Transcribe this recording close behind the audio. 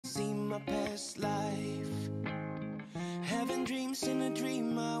my past life. Having dreams in a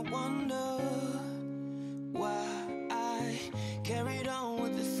dream, I wonder why I carried on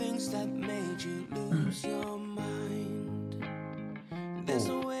with the things that made you lose your mind. There's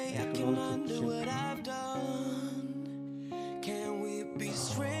no way I can undo what I've done. Can we be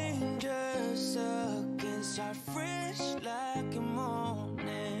strangers again? Start fresh like a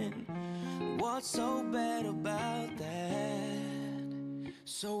morning. What's so bad about that?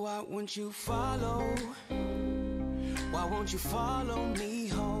 So why won't you follow? Why won't you follow me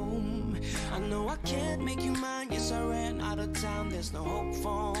home? I know I can't make you mine. Yes, I ran out of town. There's no hope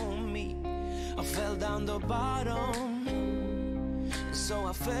for me. I fell down the bottom, so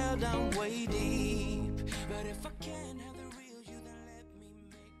I fell down way deep. But if I can't have the real you, then let me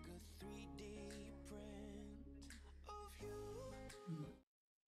make a 3D print of you.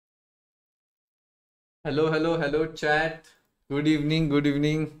 Hello, chat. Good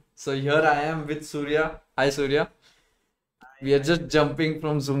evening. So here I am with Surya. Hi, Surya. We are just jumping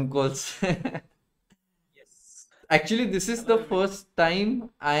from Zoom calls. Yes. Actually, this is the first time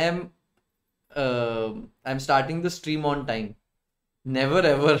I'm starting the stream on time. Never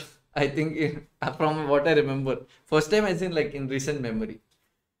ever, I think, from what I remember. First time, as in like in recent memory.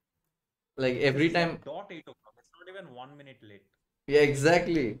 Like every time. Dot 8 o'clock. It's not even 1 minute late. Yeah,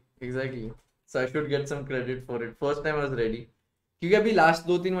 exactly. So I should get some credit for it. First time I was ready. क्योंकि अभी last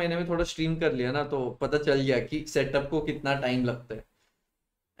 2-3 महीने में थोड़ा stream कर लिया ना, तो पता चल गया कि सेटअप को कितना टाइम लगता है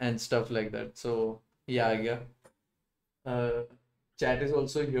एंड स्टफ लाइक दैट. सो ये आ गया. Chat is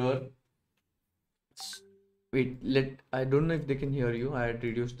also here. Wait, I don't know if they can hear you. I had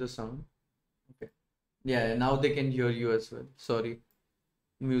reduced the sound. Okay. Yeah, now they can hear you as well. Sorry.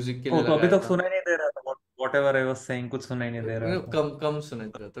 Music के लिए तो अभी लगाया तक था. सुनाई नहीं दे रहा था. Whatever I was saying, कुछ सुनाई नहीं दे रहा था. कम सुना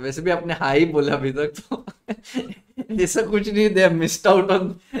दे रहा था. वैसे भी आपने हाई बोला अभी तक, तो ऐसा कुछ नहीं. They have missed out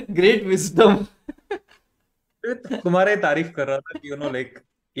on great wisdom. तुम्हारे तारीफ कर रहा था कि लाइक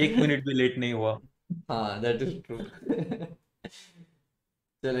 1 मिनट भी लेट नहीं हुआ. हाँ, that is true.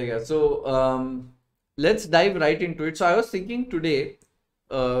 चलेगा. So let's dive right into it. So I was thinking today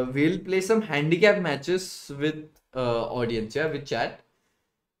we'll play some handicap matches with audience, yeah, with chat,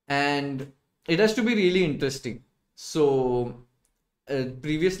 and it has to be really interesting. So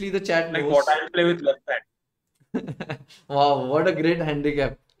previously the chat Like knows. what I'll play with left hand. Wow, what a great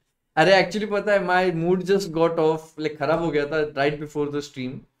handicap. अरे actually पता है, my mood just got off, like खराब हो गया था right before the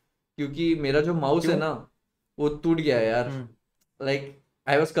stream, क्योंकि मेरा जो माउस है ना वो टूट गया है यार. Like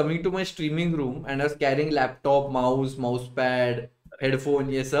I was coming to my streaming room and I was carrying laptop, mouse pad, headphone,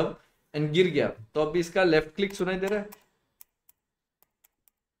 ये सब, एंड गिर गया. तो अभी इसका लेफ्ट क्लिक सुनाई दे रहा है?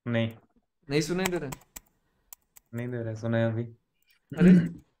 नहीं सुनाई दे रहा है. नहीं दे रहा. सुना है अभी. अरे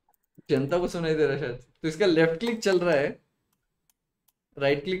जनता को सुनाई दे रहा है शायद. तो इसका लेफ्ट क्लिक चल रहा है,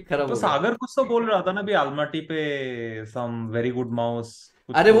 राइट क्लिक खराब तो हो गया. सागर कुछ तो बोल रहा था ना भी आलमाटी पे सम वेरी गुड माउस.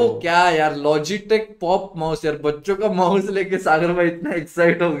 अरे वो क्या यार, लॉजिटेक पॉप माउस यार, बच्चों का माउस लेके सागर भाई इतना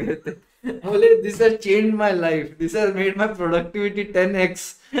एक्साइट हो गए थे. बोले this has changed my life, this has made my productivity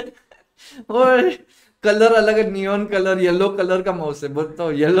 10x. और कलर अलग है, नियॉन कलर, येलो कलर का माउस है.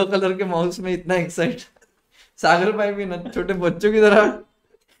 बताओ, येलो कलर के माउस में इतना एक्साइट. सागर भाई भी ना छोटे बच्चों की तरह.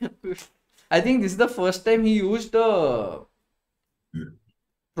 I think this is the first time he used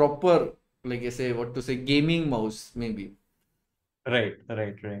proper, like I say, what to say, gaming mouse maybe. Right.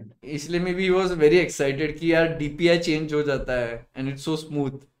 इसलिए maybe he was very excited कि यार DPI change हो जाता है and it's so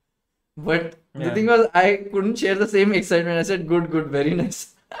smooth. But the thing was, I couldn't share the same excitement. I said good, very nice.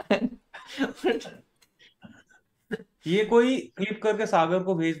 ये कोई clip करके सागर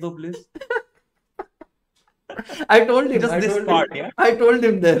को भेज दो please. I told him. Just I this told part, him. yeah? I told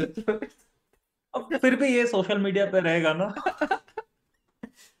him there. अब फिर भी ये सोशल मीडिया पे रहेगा ना.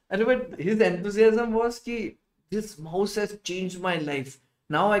 अरे but his enthusiasm was कि this mouse has changed my life.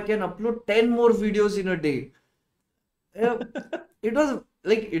 Now I can upload 10 more videos in a day. It was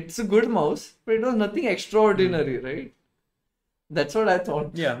like, it's a good mouse, but it was nothing extraordinary, right? That's what I thought.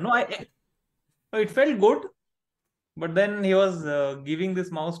 Yeah, no, it felt good, but then he was giving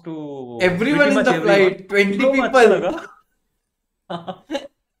this mouse to Everyone in the flight, 20 people.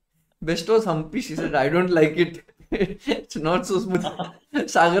 Best was Humpy. She said, I don't like it. It's not so smooth.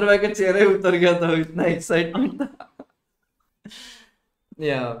 सागर भाई का चेहरा ही उतर गया था, इतना excitement था.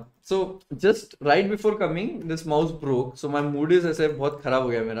 Yeah. So just right before coming, this mouse broke. So my mood is ऐसे बहुत खराब हो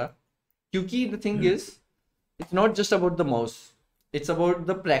गया मेरा, क्योंकि the thing is, it's not just about the mouse. It's about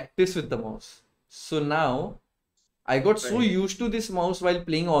the practice with the mouse. So now I got so used to this mouse while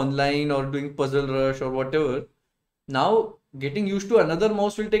playing online or doing Puzzle Rush or whatever. Now getting used to another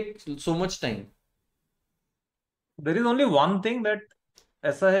mouse will take so much time. There is only one thing that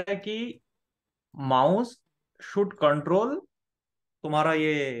ऐसा है कि mouse should control तुम्हारा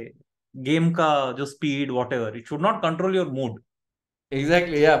ये game का जो speed what ever, it should not control your mood.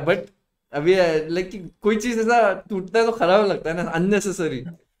 Exactly या but अभी like कोई चीज ऐसा टूटता है तो खराब लगता है ना, अननेसेसरी.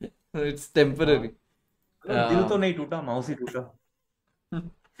 It's temporary. दिल तो नहीं टूटा, माउस ही टूटा.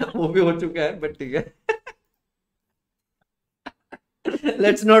 वो भी हो चुका है बट ठीक है.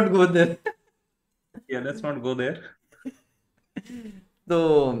 Let's not go there. Yeah, let's not go there. So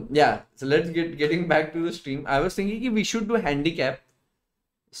yeah, so let's getting back to the stream. I was thinking कि we should do handicap.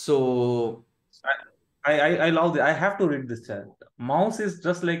 So I love it. I have to read this chat. Mouse is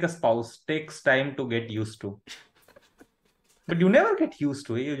just like a spouse, takes time to get used to. But you never get used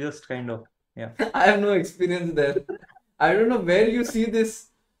to it. You just kind of, yeah. I have no experience there. I don't know where you see this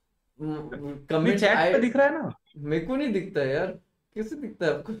नहीं, comment. Chat पे दिख रहा है ना. मेरे को नहीं दिखता यार. कैसे दिखता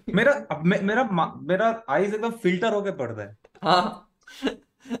है आपको? मेरा आईज एकदम फिल्टर होके पड़ता है. हाँ.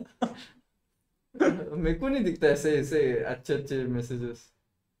 मेरे को नहीं दिखता ऐसे ऐसे अच्छे अच्छे मैसेजेस.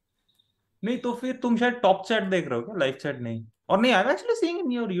 नहीं तो फिर तुम शायद टॉप चैट देख रहे हो क्या, लाइव चैट नहीं. और नहीं, I am actually seeing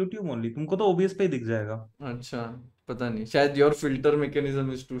in your YouTube only. तुमको तो OBS पे ही दिख जाएगा. अच्छा, पता नहीं, शायद your filter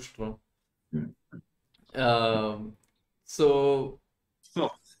mechanism is to strong. So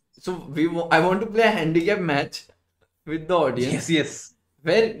I want to play a handicap match with the audience. Yes.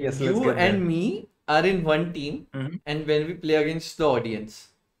 Where Yes, let's you get there. and me are in one team, Mhm. and when we play against the audience.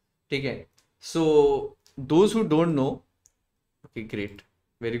 ठीक है. So those who don't know, okay, great,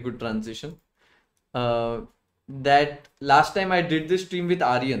 very good transition. That last time I did this stream with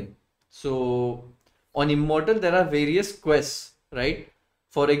Aryan. So on Immortal there are various quests, right?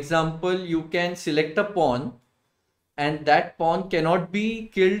 For example, you can select a pawn, and that pawn cannot be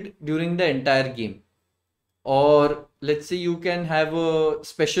killed during the entire game. Or let's say you can have a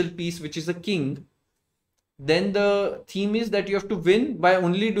special piece which is a king. Then the theme is that you have to win by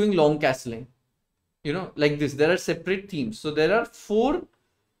only doing long castling. You know, like this. There are separate themes. So there are 4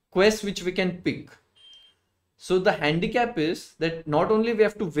 quests which we can pick. So the handicap is that not only we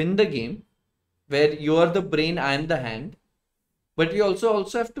have to win the game, where you are the brain, I am the hand, but we also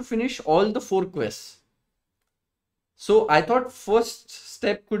have to finish all the 4 quests. So I thought first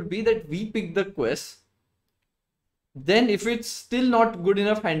step could be that we pick the quest. Then if it's still not good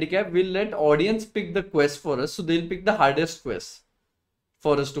enough handicap, we'll let audience pick the quest for us. So they'll pick the hardest quest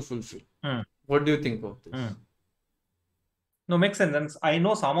for us to fulfill. What do you think of this? No, makes sense. And I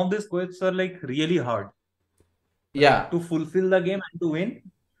know some of these quests are like really hard. Yeah. Like, to fulfill the game and to win,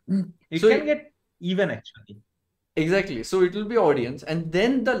 it So can get even actually. Exactly. So it will be audience. And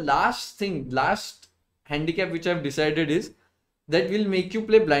then the last handicap which I've decided is that will make you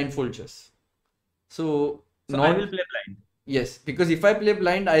play blindfold chess. So I will play blind. Yes, because if I play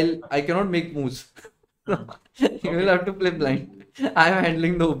blind, I cannot make moves. You will have to play blind. I am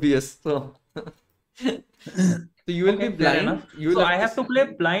handling the OBS. So you will be blind. I have to play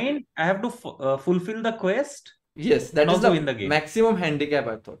blind. I have to fulfill the quest. Yes, that is also win the game. maximum handicap,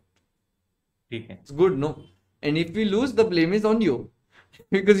 I thought. Okay. It's good, no? And if we lose, the blame is on you.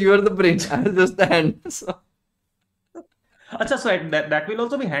 Because you are the brain. I am just the hand. So that will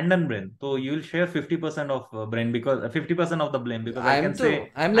also be hand and brain. So you will share 50% of brain, because 50% of the blame, because I can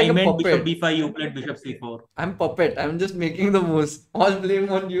say I'm like I a made puppet. bishop b5, you played bishop c4. I'm puppet. I'm just making the moves. All blame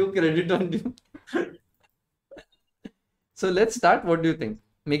on you, credit on you. So let's start. What do you think?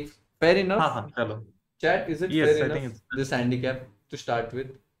 Fair enough? Chalo. Chat, is it Yes, fair I enough? think it's This handicap to start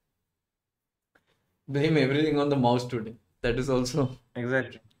with. Blame everything on the mouse today. That is also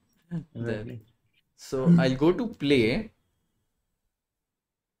exactly. there. So I'll go to play.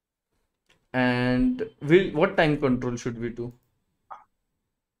 And what time control should we do?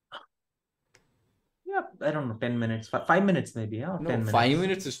 Yeah, I don't know, 10 minutes, 5 minutes maybe. Yeah, No, 10 minutes. 5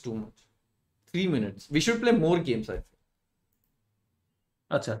 minutes is too much. 3 minutes. We should play more games, I think.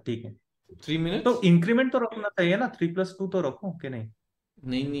 अच्छा, ठीक है. 3 minutes? तो increment तो रखना चाहिए ना, 3+2 तो रखो कि नहीं?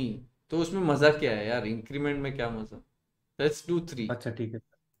 नहीं, तो उसमें मजा क्या है यार? इंक्रीमेंट में क्या मजा? Let's do 3. अच्छा, ठीक है.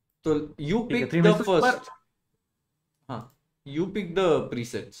 तो you pick the first. हाँ, you pick the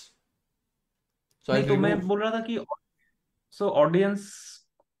presets. So नहीं, तो मैं बोल रहा था कि so audience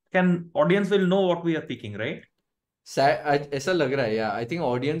will know what we are picking, right? ऐसा लग रहा है, yeah. I think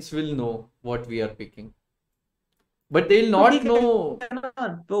audience will know what we are picking. But they'll not know.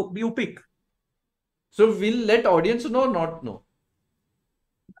 So you pick. So we'll let audience know or not know?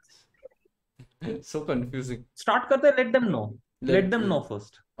 So confusing. Start करते, let them know. Let them know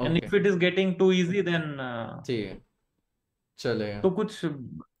first. Okay. And if it is getting too easy, then ठीक है, चलेगा. तो कुछ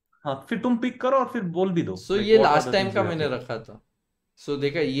फिर तुम pick करो और फिर बोल भी दो. So ये लास्ट टाइम का मैंने रखा था. So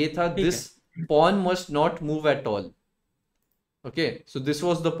देखा, ये था this pawn must not move at all. Okay, so this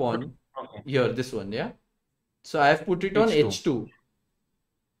was the pawn. Okay. Here, this one, yeah. So I have put it on H2. H2,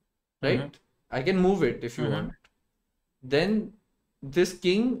 right? I can move it if you want. Then this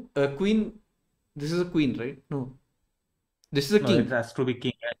king, queen, this is a queen, right? No, this is a No, king. it has to be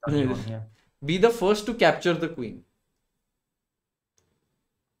king. Yeah. Be the first to capture the queen.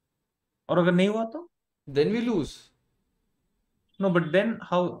 और अगर नहीं हुआ तो? Then we lose. No, but then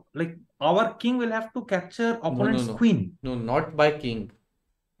how? Like our king will have to capture opponent's No. queen. No, not by king.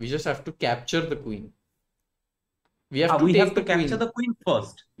 We just have to capture the queen. We have to We take have to the capture queen. the queen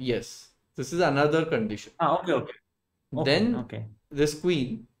first. Yes, this is another condition. Okay. Then this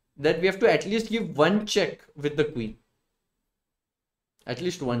queen, that we have to at least give one check with the queen. At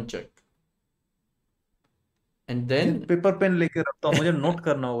least one check. And then paper pen लेके रखता हूँ, मुझे note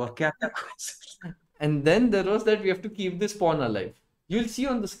करना होगा क्या क्या. And then there was that we have to keep this pawn alive. You'll see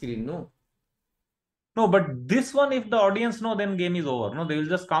on the screen, no? No, but this one, if the audience know, then game is over. No, they will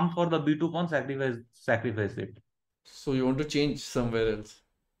just come for the B2 pawn, sacrifice it. So you want to change somewhere else?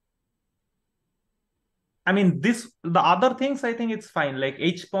 I mean, the other things, I think it's fine. Like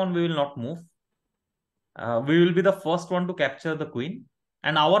H pawn, we will not move. We will be the first one to capture the queen,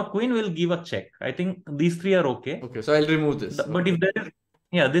 and our queen will give a check. I think these three are okay. Okay, so I'll remove this. But if there is,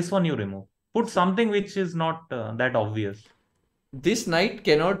 this one you remove. Put something which is not that obvious. This knight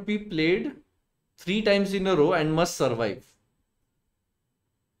cannot be played 3 times in a row and must survive.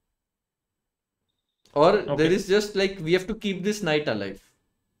 Or there is just like we have to keep this knight alive.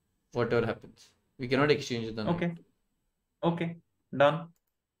 Whatever happens. We cannot exchange the knight. Okay. Done.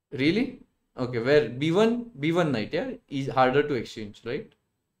 Really? Okay, where B1 knight, yeah? Is harder to exchange, right?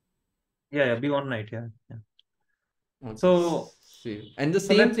 Yeah, B1 knight, yeah. Okay. So and the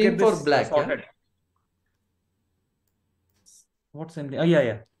same thing for black, yeah? What's in the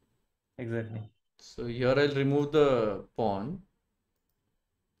yeah, exactly. So here I'll remove the pawn.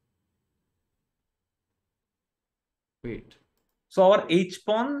 Wait. So our H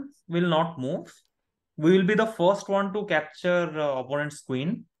pawn will not move. We will be the first one to capture opponent's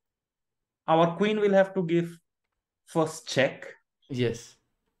queen. Our queen will have to give first check. Yes.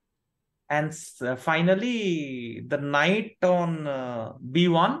 And finally, the knight on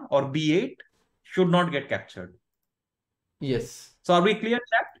B1 or B8 should not get captured. Yes. So are we clear on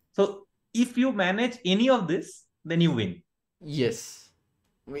that? So if you manage any of this, then you win. Yes.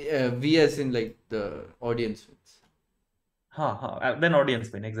 We as in like the audience wins. Then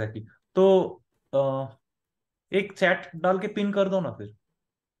audience win, exactly. तो एक chat डाल के pin कर दो ना फिर.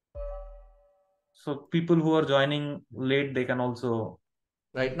 So people who are joining late, they can also.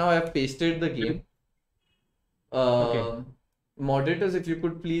 Right now I have pasted the game. Moderators, if you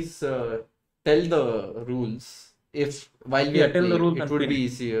could please tell the rules. If while we are playing, the rules, it would be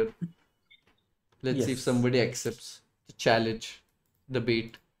easier. Let's see if somebody accepts the challenge, the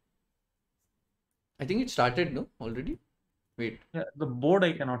bait. I think it started, no? Already? Wait. Yeah, the board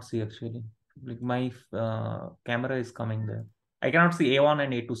I cannot see actually. Like my camera is coming there. I cannot see A1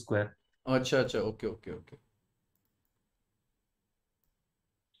 and A2 square. Acha. Okay.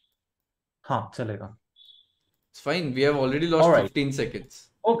 Chalega. It's fine. We have already lost 15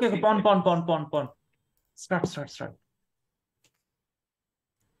 seconds. Okay, pawn. Start.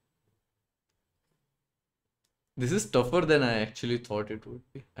 This is tougher than I actually thought it would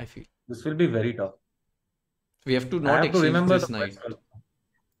be, I feel. This will be very tough. We have to not exchange this knight.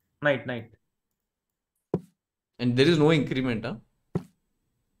 Knight. And there is no increment, huh?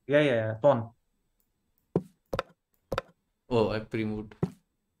 Yeah. Pawn. Oh, I pre-moved.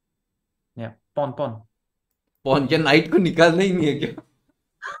 Yeah, pawn. Pawn क्या knight को निकालना ही नहीं है क्या?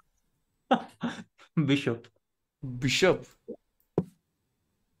 Bishop.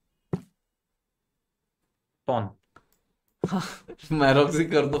 Pawn. मैरोक्सी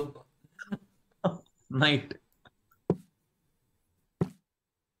कर दो. Knight.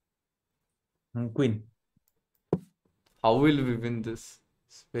 Queen. How will we win this?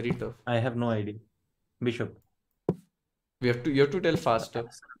 It's very tough. I have no idea. Bishop. You have to tell faster.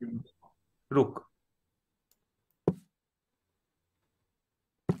 Rook.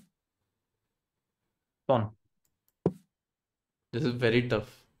 Pawn. This is very tough.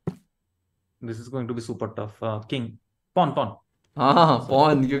 This is going to be super tough. King. Pawn. हाँ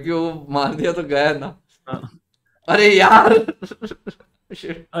pawn क्योंकि वो मार दिया तो गया ना. अरे यार.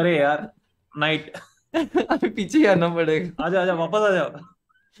 Knight. अभी पीछे ही आना पड़ेगा. आजा वापस आ जाओ.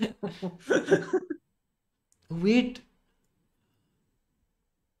 Wait.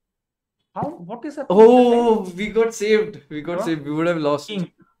 How? What is happening? Oh, we got saved. We would have lost.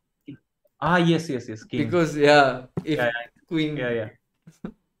 King. Yes. King. Because queen.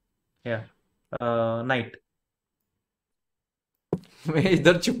 Yeah. Knight. मैं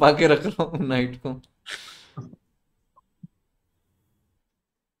इधर छुपा के रख रहा हूँ नाइट को.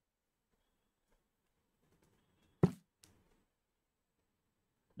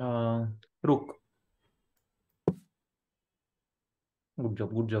 रुक. Good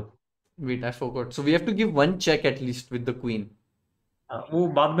job, good job. Wait, I forgot. So we have to give one check at least with the queen. वो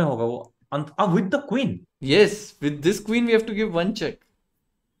बाद में होगा वो. With the queen. Yes, with this queen we have to give one check.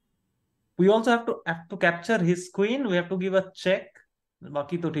 We also have to capture his queen. We have to give a check.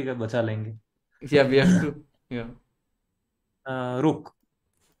 बाकी तो ठीक है, बचा लेंगे. Yeah, we have to. Yeah. रुक.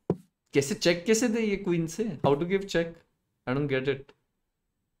 कैसे check कैसे दे ये queen से? How to give check? I don't get it.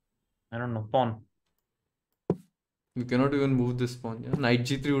 I don't know. Pawn. You cannot even move this pawn. Yeah, knight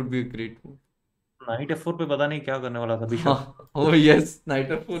g3 would be a great move. Knight f4 पे पता नहीं क्या करने वाला था. Bishop. Oh yes, knight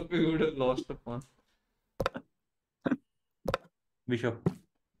f4 पे we would have lost a pawn. Bishop.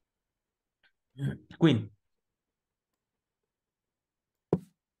 Queen.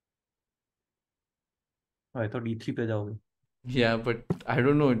 I thought e3 पे जाओगे. Yeah, but I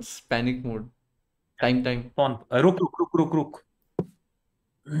don't know. It's panic mode. Time. Pawn. रुक.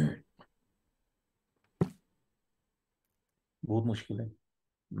 बहुत मुश्किल है.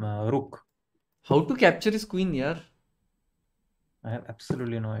 रुक. How to capture his queen, yaar? I have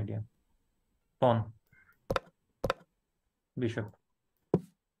absolutely no idea. Pawn. Bishop.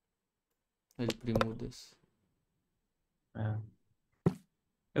 I'll remove this.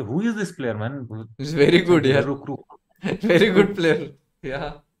 Who is this player, man? He's very good, yaar. रुक. Very good player.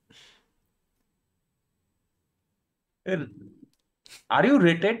 Yeah. Are you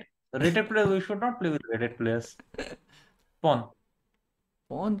rated? Rated players, we should not play with rated players. Pawn.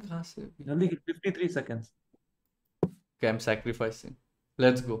 Pawn कहाँ से? जल्दी 53 seconds. Okay, I'm sacrificing.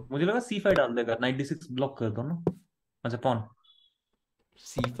 Let's go. मुझे लगा c5 डाल देगा. knight d6 block कर दो ना. अच्छा, pawn.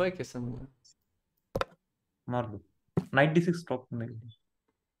 c5 कैसा मूव है? मार दो. knight d6 स्टॉप करने के लिए.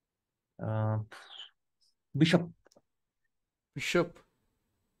 Bishop. Bishop.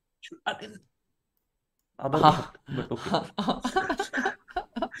 Other हाँ. but okay.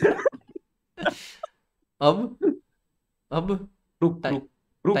 अब रुक.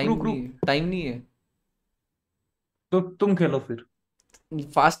 टाइम नहीं है. तो तुम खेलो फिर.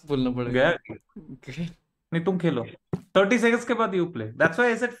 फास्ट बोलना पड़ेगा. गया. नहीं, तुम खेलो. 30 seconds के बाद you play. That's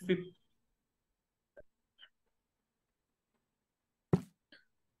why I said.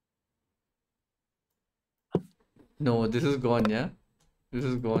 No, this is gone, yeah. This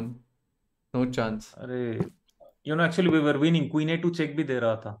is gone. No chance. अरे, actually we were winning. Queen a2 check भी दे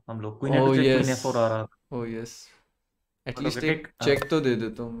रहा था हम लोग. Queen Oh a2 check, yes. Queen a4 आ रहा था. Oh yes. At Okay, least एक take- check तो दे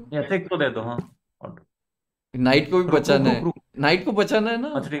देता हूँ. या check तो दे दो. हाँ. नाइट को भी रुक, बचाना रुक, है. रुक. नाइट को बचाना है ना.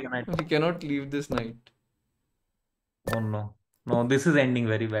 अच्छा, ठीक है. knight. We cannot leave this knight. Oh no, this is ending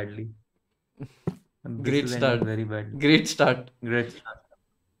very badly. This Great is start. ending very badly. Great start. Great start.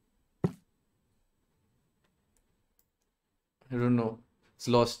 I don't know. It's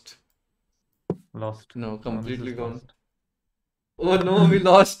lost. Lost. No, completely this is gone. lost. Oh no, we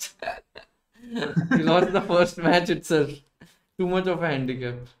lost. We lost the first match itself. Too much of a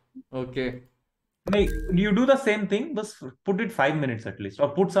handicap. Okay. No, you do the same thing, but put it 5 minutes at least, or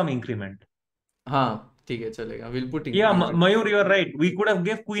put some increment. हाँ, ठीक है, चलेगा. We'll put in. Yeah, Mayur, you are right. We could have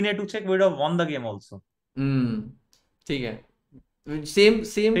gave Queen a2 check. We would have won the game also. ठीक है. Same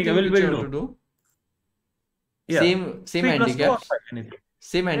ठीक है, thing we'll which you have do. to do. Yeah. Same 3 plus 2 or handicaps. 5, anything.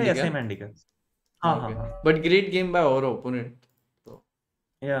 Same Yeah, handicap. same handicaps. हाँ, Okay. हाँ, हाँ. But great game by our opponent.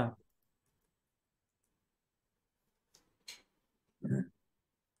 Yeah.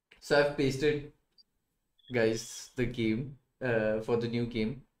 So I've pasted, guys, the game for the new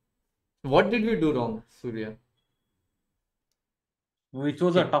game. What did we do wrong, Surya? We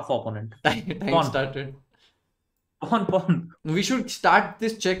chose a tough opponent. Time Pawn. started. Pawn. We should start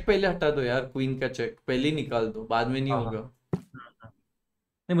this check. पहले हटा दो यार, queen का check पहले ही निकाल दो, बाद में नहीं हाँ, होगा.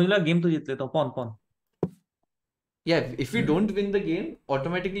 नहीं, मुझे लगा गेम तो जीत लेता हूँ. pawn. Yeah, if we don't win the game,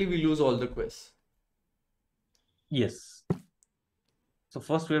 automatically we lose all the quests. Yes. So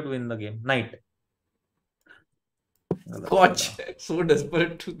first we have to win the game. Knight. Scotch. So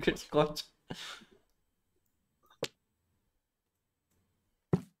desperate to get scotch.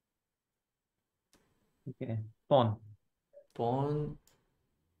 Okay. Pawn.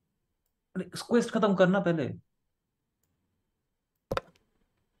 अरे, quest खत्म करना पहले.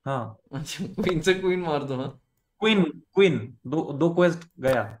 हाँ. अच्छा, queen से queen मार दो. हाँ. Queen. दो quest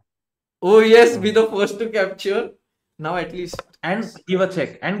गया. Oh yes, be the first to capture. Now at least. And give a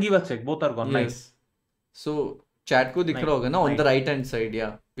check. Both are gone. Yes. Nice. So chat को दिख Knight. रहा होगा ना, on the Knight. right hand side.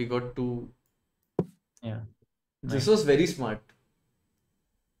 Yeah, we got two. Yeah. This Knight. was very smart.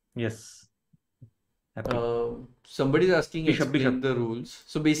 Yes. Happy. somebody's asking Bishop, explain bishop. the rules.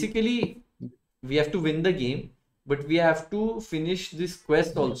 So basically we have to win the game, but we have to finish this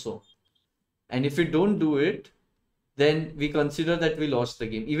quest also. And if we don't do it, then we consider that we lost the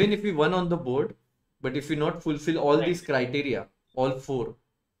game, even if we won on the board. But if we not fulfill all Right. these criteria, all four,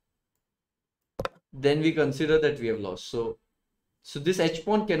 then we consider that we have lost. So this h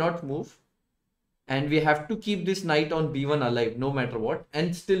pawn cannot move, and we have to keep this knight on b1 alive no matter what,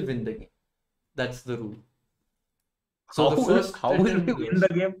 and still win the game. That's the rule. So the first How will we attempt win goes.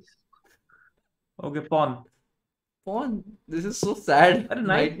 the game? Okay, pawn. Pawn. This is so sad. अरे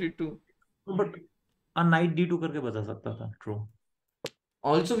Knight knight, d2. but a knight d2 करके बचा सकता था. True.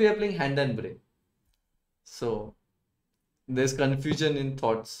 Also, we are playing hand and brain. So there's confusion in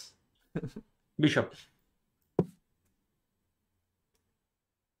thoughts. Bishop.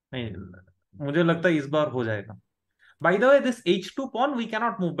 नहीं, मुझे लगता है इस बार हो जाएगा. By the way, this h2 pawn we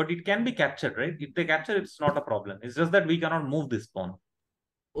cannot move, but it can be captured, right? If they capture, it's not a problem. It's just that we cannot move this pawn.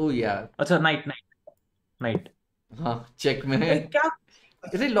 Oh yeah. अच्छा, knight. हाँ, check में है. अरे क्या?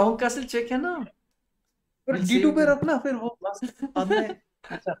 अरे long castle check है ना. फिर We'll d2 save पे them. रखना, फिर वो बाद में.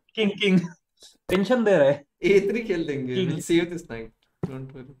 अच्छा, king. टेंशन दे रहा है. a3 खेल देंगे. King. We'll save this knight.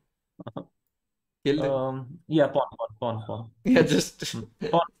 Don't worry. खेल दे. Yeah, pawn. Yeah, just.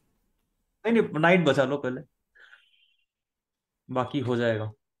 pawn. नहीं, नाइट बचा लो पहले, बाकी हो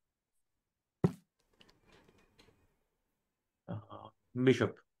जाएगा.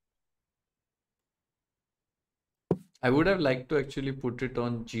 Bishop. I would have liked to actually put it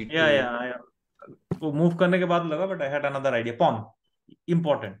on g2. या वो मूव करने के बाद लगा, but I had another idea. pawn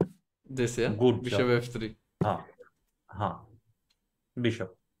important. This, yeah. Good Bishop job. f3. हाँ,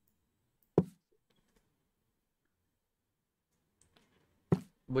 bishop.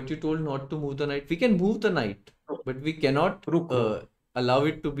 But you told not to move the knight. We can move the knight, but we cannot Rook. allow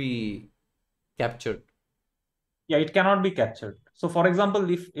it to be captured. Yeah, it cannot be captured. So for example,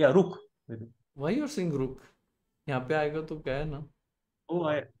 if rook. Why you're saying rook? यहाँ पे आएगा तो क्या है ना? Oh,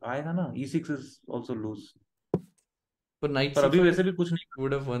 आएगा ना. e6 is also lose. पर knight पर अभी c5 वैसे भी कुछ नहीं.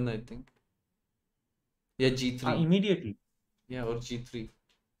 would have won, I think. Yeah, g3. Immediately. Yeah, or g3.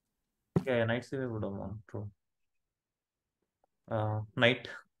 Yeah, knight c5 would have won. True. Knight.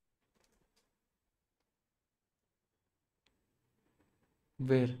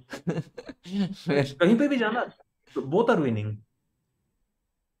 Where? Where? कहीं पे भी जाना. Both are winning.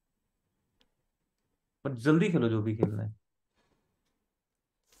 पर जल्दी खेलो जो भी खेलना है.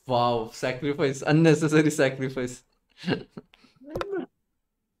 Wow, sacrifice, unnecessary sacrifice.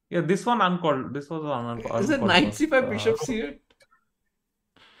 Yeah, this one uncalled. This was uncalled. Is it knight c5 bishop c8?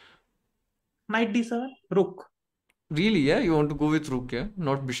 Knight d7, rook. Really? Yeah, you want to go with rook, yeah?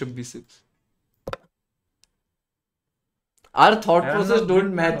 Not bishop b6. Our thought process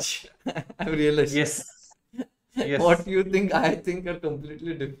don't match. I've realized. Yes. What you think, I think are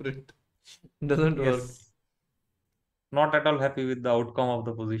completely different. Doesn't work. Yes. Not at all happy with the outcome of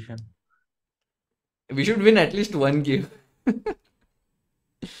the position. We should win at least one game.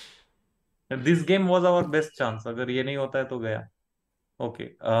 This game was our best chance. अगर ये नहीं होता है तो गया. Okay.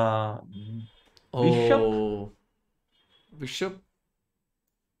 Bishop. Oh, bishop.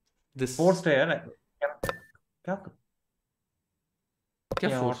 This. Forced है यार. क्या? क्या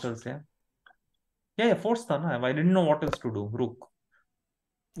Yeah, forced? what else? Yeah, forced था ना. I didn't know what else to do. Rook.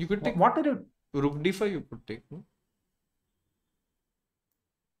 You could take What did you? rook d5. You could take. No?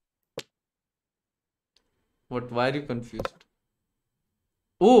 What? Why are you confused?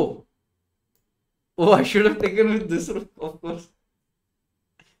 Oh, I should have taken with this rook, of course.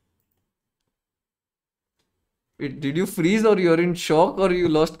 Did you freeze, or you're in shock, or you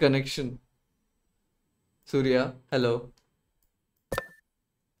lost connection? Surya, hello.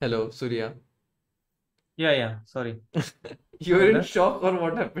 Hello, Surya. Yeah. Sorry. You're in shock, or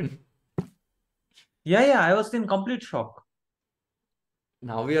what happened? Yeah. I was in complete shock.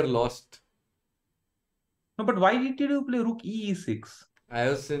 Now we are lost. No, but why did you play rook e6? I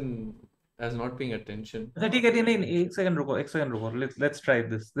was not paying attention. ठीक है, नहीं, एक second रुको. Let's try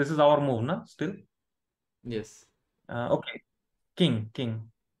this. This is our move, ना? Still. Yes. Okay. King.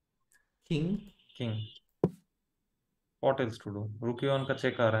 What else to do? Rook e1 का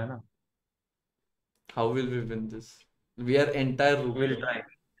check आ रहा है ना? How will we win this? We are entire rook. We'll try.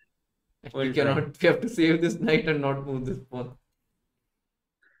 We cannot. We have to save this knight and not move this pawn.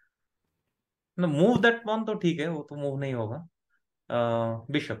 No, move that pawn तो ठीक है, वो तो move नहीं होगा.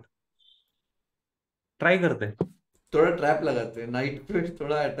 Bishop. Try करते. थोड़ा trap लगाते हैं, नाइट पे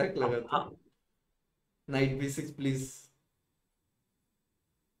थोड़ा अटैक लगाते हैं. Night b6 please.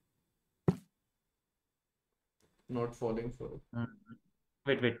 Not falling for it.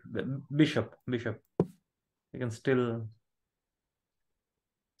 Wait. Bishop. You can still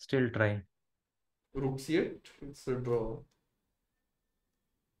try. Rook c8, it's a draw.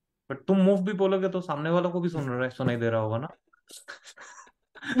 But तुम मूव भी बोलोगे तो सामने वालों को भी सुनाई दे रहा होगा ना?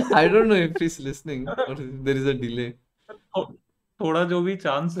 I don't know if he's listening or if there is a delay. थोड़ा जो भी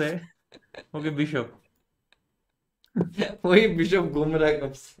चांस है, ओके बिशप. वही बिशप घूम रहा है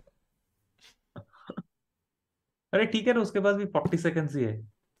कब से. अरे ठीक है ना, उसके पास भी 40 seconds ही है.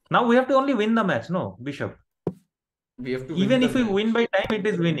 Now we have to only win the match, no? Bishop. We have to win Even the if we match. win by time, it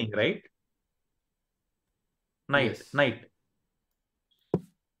is winning, right? Knight, Yes. knight.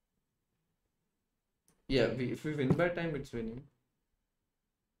 Yeah, if we win by time, it's winning.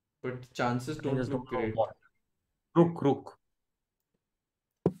 But chances I don't just look don't know great. what. Rook, rook.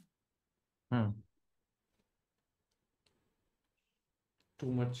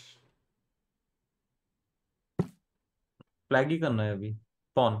 Too much. Flag ही करना है अभी.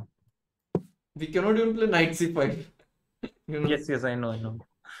 Pawn. We cannot even play knight c5. You know. Yes, I know.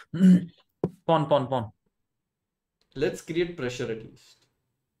 Pawn, pawn, pawn. Let's create pressure at least.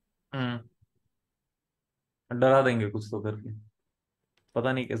 डरा देंगे कुछ तो करके.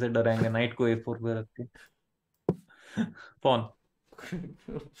 पता नहीं कैसे डराएंगे. नाइट को a4 पे रख के. Pawn.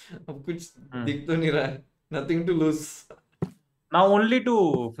 अब कुछ दिख तो नहीं रहा है. Nothing to lose. Now only to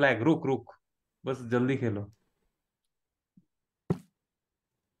flag. रुक रुक, बस जल्दी खेलो.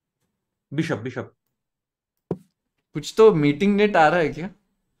 Bishop bishop. कुछ तो मीटिंग नेट आ रहा है क्या?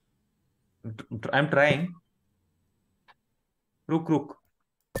 I am trying. रुक रुक,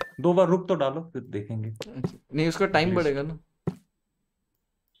 2 बार रुक तो डालो, फिर देखेंगे. नहीं, उसका टाइम बढ़ेगा ना.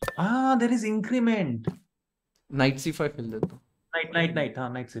 There is increment. Night c5 खेल देता हूँ. नाइट. हाँ,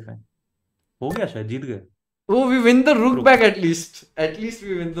 नाइट c5 हो गया, शायद जीत गए. Oh, we win the rook back at least. At least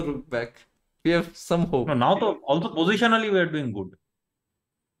we win the rook back. We have some hope. No, now तो also positionally we are doing good.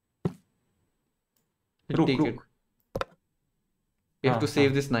 We'll take Rook. it. We have to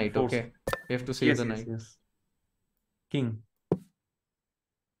save this knight, force. okay? We have to save the knight. Yes. King.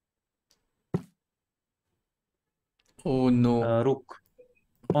 Oh no. Rook.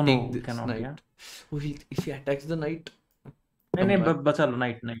 Oh Take no, this cannot. knight. Yeah. Oh, if he attacks the knight. नहीं, बचा लो.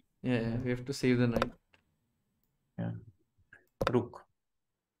 Night. Yeah, we have to save the knight. Yeah. Rook.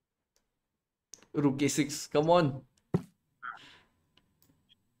 Rook a6. Come on.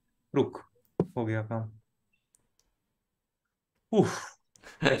 Rook. हो गया काम. Oof.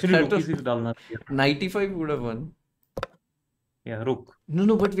 Actually, rook e6 डालना चाहिए. Knight e5 would have won. Yeah, rook.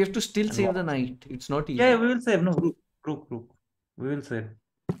 No, but we have to still save the knight. It's not easy. Yeah, we will save. No, rook. We will save.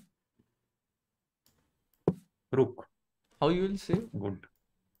 Rook. How you will save? Good.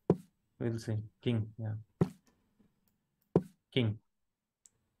 We will save. King. Yeah. King.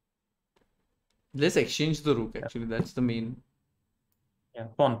 Let's exchange the rook. Actually, that's the main. Yeah.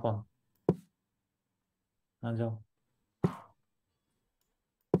 Pawn. आ जाओ.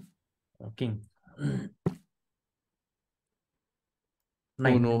 King.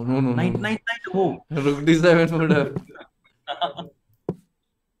 Knight. Oh no. Knight. Oh. Rook d7 would have.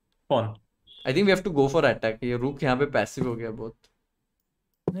 Pawn. I think we have to go for attack. ये rook यहाँ पे passive हो गया बहुत.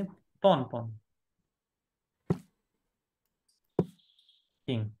 Pawn.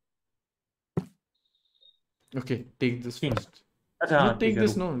 King. Okay, take this King. first. अच्छा, You take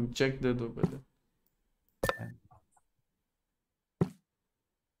this, no? Check दे दो पहले.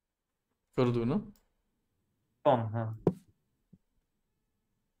 कर दो ना? Pawn. हाँ.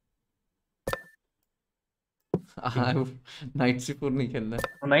 Knight c4 नहीं खेलना है.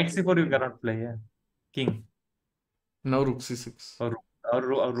 Knight c4 you cannot play. Yeah. King. Now rook c6. और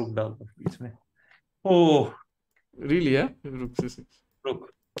rook डाल दो बीच में. Oh. Really, yeah? Rook c6. Rook.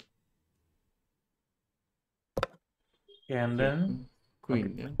 Yeah, and then Queen,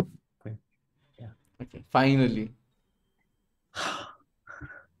 okay. yeah. Queen. Yeah. Okay, finally.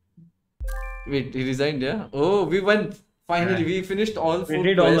 Wait, he resigned, yeah? Oh, we won. Finally, we finished all 4 We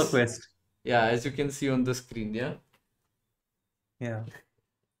did all the quests. Yeah, as you can see on the screen, yeah? Yeah.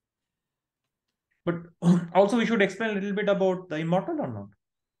 But also we should explain a little bit about the Immortal or not?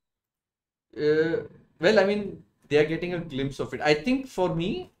 Well, I mean, they are getting a glimpse of it. I think for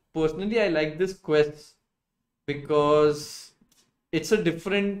me, personally, I like this quest because it's a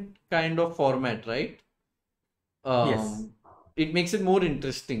different kind of format, right? Yes. It makes it more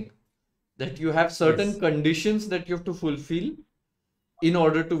interesting that you have certain conditions that you have to fulfill in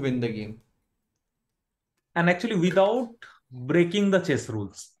order to win the game. And actually without breaking the chess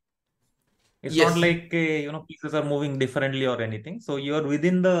rules. It's not like, pieces are moving differently or anything. So you're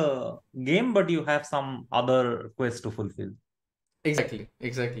within the game, but you have some other quest to fulfill. Exactly.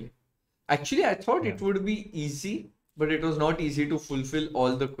 Actually, I thought it would be easy, but it was not easy to fulfill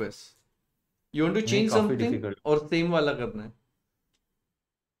all the quests. You want to नहीं, change काफी something difficult. और same वाला करना है?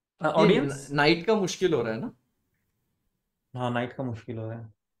 ये Audience? Night का मुश्किल हो रहा है ना? हाँ, नाइट का मुश्किल हो रहा है.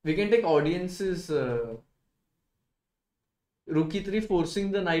 We can take audiences. Rookie 3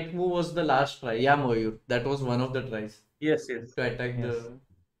 forcing the night move was the last try. Yeah, Mayur. That was one of the tries Yes. to attack Yes. the.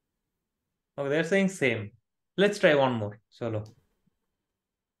 Okay, they're saying same. Let's try one more. Chalo.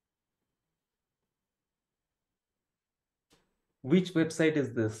 Which website is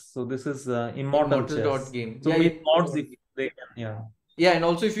this? So this is Immortal Chess. Immortal.game. So Yeah, with mods, if they can, yeah. yeah, and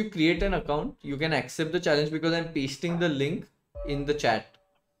also if you create an account, you can accept the challenge because I'm pasting the link in the chat.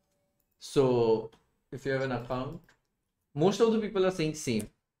 So if you have an account, most of the people are saying same.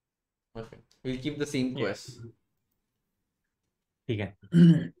 Okay, we'll keep the same quest. ठीक है.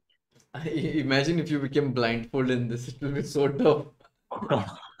 Imagine if you became blindfolded in this, it will be so tough.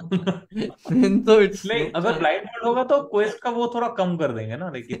 Then so it's नहीं, no अगर chance. Blind mode होगा तो quest का वो थोड़ा कम कर देंगे ना,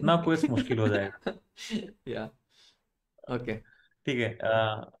 लाइक इतना क्वेस्ट मुश्किल हो जाएगा. Yeah. Okay. ठीक है.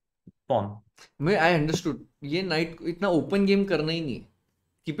 पॉन. मैं I understood. ये नाइट इतना ओपन गेम करना ही नहीं.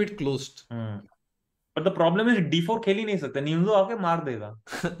 Keep it closed. But the problem is D4 खेल ही नहीं सकते, निम्जो आके मार देगा.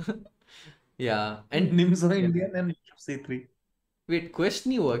 Yeah. And निम्जो Indian and C3. wait, quest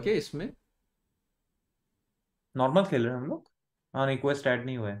नहीं हुआ क्या इसमें? नॉर्मल खेल रहे हैं हम लोग. हाँ, नहीं, क्वेस्ट ऐड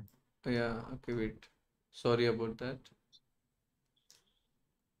नहीं हुआ है. Yeah. Okay. Wait. Sorry about that.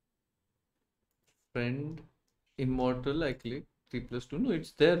 Friend, Immortal. I click 3+2. No,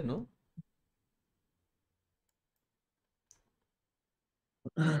 it's there. No.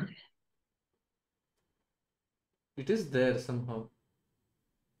 It is there somehow.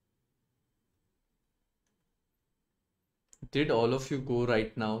 Did all of you go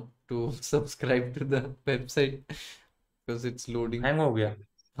right now to subscribe to the website? Because it's loading. Hang हो गया.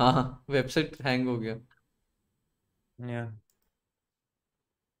 हाँ, website hang हो गया. Yeah.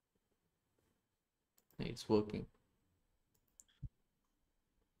 It's working.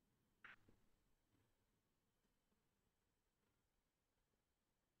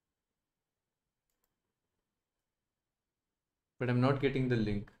 But I'm not getting the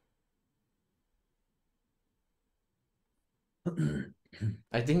link.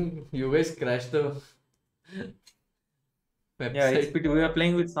 I think you guys crashed the website. Yeah, we were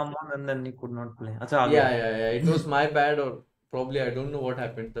playing with someone and then he could not play. अच्छा, आ गया. Yeah. It was my bad, or probably I don't know what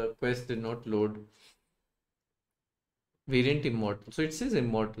happened. The quest did not load. Variant Immortal. So it says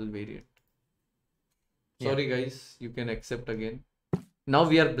Immortal variant. Sorry guys, you can accept again. Now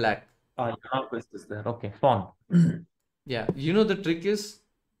we are black. Now quest is there. Okay, pawn. Yeah, you know the trick is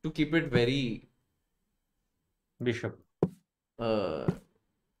to keep it very Bishop.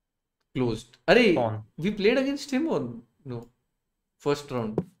 closed. Arey, Pawn. we played against him or no? First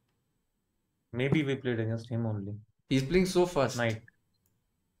round. Maybe we played against him only. He's playing so fast.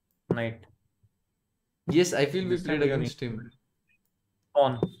 Knight. Yes, I feel we This time played we are against him.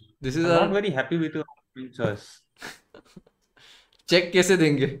 Pawn. This is I'm our not very happy with your choice. check कैसे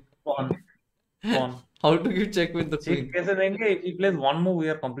देंगे? Pawn. How to give check with the Check queen? कैसे देंगे? If he plays one move, we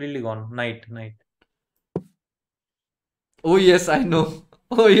are completely gone. Knight. Oh yes, I know.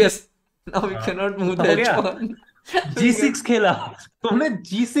 Oh yes. Now we cannot move the हो गया? h-pawn. G6 खेला. तुमने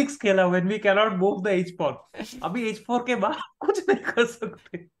G6 खेला when we cannot move the H pawn. अभी H4 के बाद कुछ नहीं कर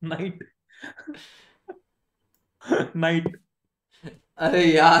सकते. Knight. अरे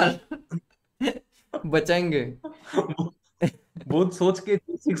यार बचाएंगे. बहुत सोच के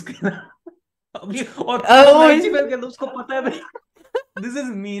G6 खेला. अभी और Oh, G5 खेला, उसको पता है नहीं. This is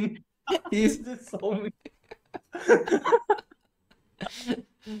mean. He's This is so mean.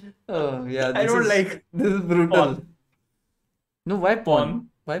 oh yeah. I don't like this is brutal. pawn. No, why pawn?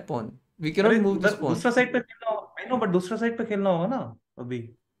 Why pawn? We cannot अरे, move this pawn. दूसरा साइड पे खेलना होगा. I know, but दूसरा side पे खेलना होगा ना अभी.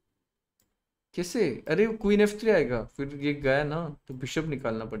 कैसे? अरे क्वीन F3 आएगा, फिर ये गया ना, तो बिशप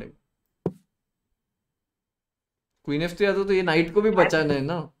निकालना पड़ेगा. क्वीन F3 आता तो ये नाइट को भी बचाना है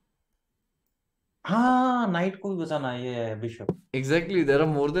ना. हाँ, नाइट को भी बचाना है. ये bishop. Exactly, there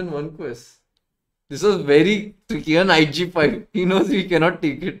are more than one quest. This was very tricky. On knight G5, he knows we cannot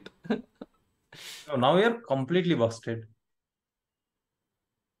take it. So now we are completely busted.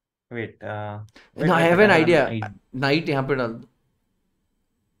 Wait, No, I have an idea. Knight यहाँ पे डाल दो.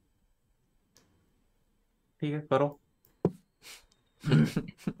 ठीक है, करो.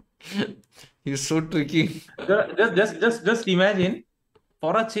 He's so tricky. Just imagine,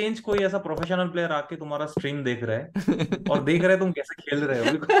 for a change कोई ऐसा professional player आके तुम्हारा स्ट्रीम देख रहा है और देख रहा है तुम कैसे खेल रहे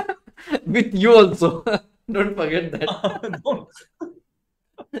हो. With you also. Don't forget that.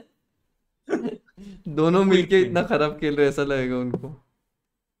 दोनों मिलके इतना खराब खेल रहे ऐसा लगेगा उनको.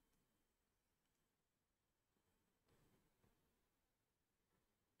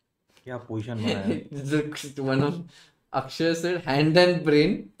 क्या पोजीशन बनाया. One of Akshay said hand and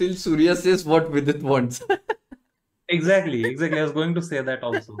brain till Surya says what Vidit wants. Exactly. I was going to say that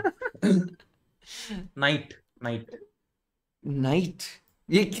also. Knight. Knight.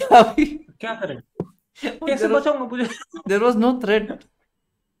 ये क्या भी? क्या करें? कैसे There was, बचाऊंगा मुझे? there was no threat.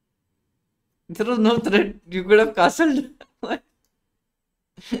 There was no threat. You could have castled.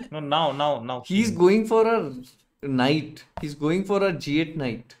 No, now. He's going for a knight. He's going for a G8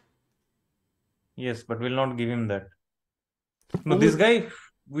 knight. Yes, but we'll not give him that. No, Oh. this guy,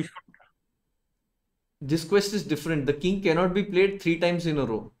 we should. This quest is different. The king cannot be played 3 times in a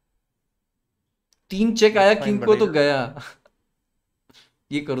row. 3 check आया Fine, king but को तो it- गया.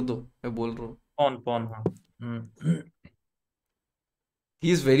 ये कर दो मैं बोल रहा हूँ. Pawn, हाँ.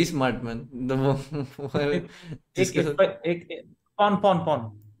 He is very smart man. The जिसके साथ एक pawn.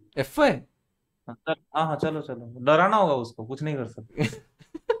 F5. हाँ, चलो. डराना होगा उसको, कुछ नहीं कर सकते.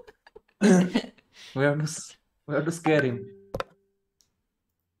 We have to scare him.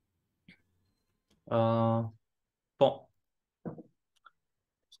 Pawn.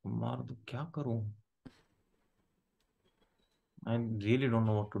 मार दो, क्या करूं? I really don't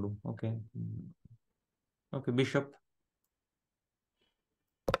know what to do. Okay, bishop.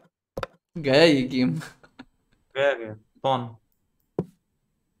 गया ये गेम. गया. Pawn.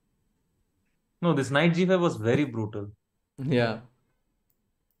 No, this knight g5 was very brutal. Yeah.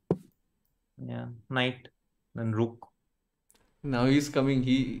 Yeah, knight, then rook. Now he's coming.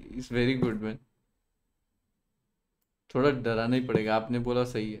 He is very good man. थोड़ा डराना ही पड़ेगा. आपने बोला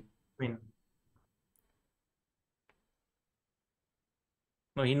सही है. Queen.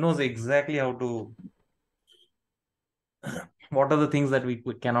 No, he knows exactly how to. What are the things that we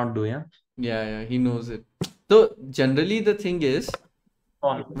cannot do? Yeah, he knows it. So generally the thing is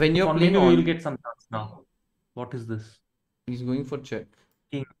Pawn. when you're Pawn, playing maybe we will on, get some chance now. What is this? he's going for check.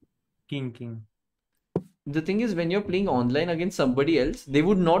 King. The thing is when you're playing online against somebody else, they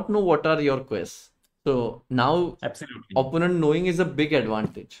would not know what are your quests. So now Absolutely. opponent knowing is a big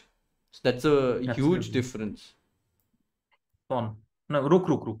advantage. So that's a huge Absolutely. difference. Pawn. No, rook.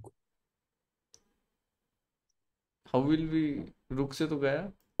 How will we? रुक से तो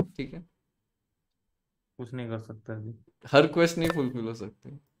गया. ठीक है. कुछ नहीं कर सकता अभी. हर क्वेस्ट नहीं फुलफिल हो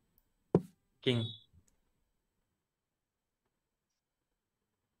सकती. King.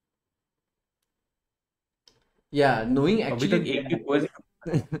 Yeah, knowing अभी तक actually. एक भी quest.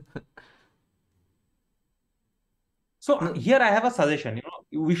 So here I have a suggestion.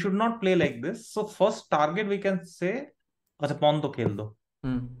 We should not play like this. So first target we can say, अच्छा pawn तो खेल दो.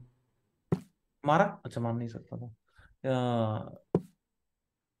 मारा? अच्छा मार नहीं सकता था.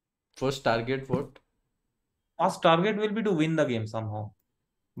 First target what? First target will be to win the game somehow.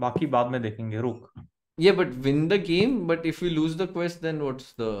 बाकी बाद में देखेंगे. रुक. Yeah, but win the game. But if we lose the quest, then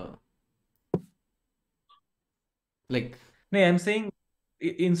what's the like? No, I'm saying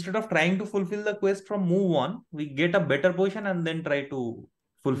instead of trying to fulfill the quest from move 1, we get a better position and then try to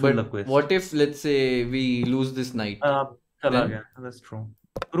fulfill the But quest. what if let's say we lose this night? चला Then? गया. That's true.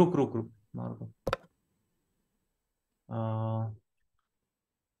 रुक. मार दो.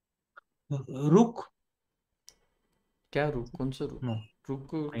 रुक. क्या रुक? कौन सा रुक? No. रुक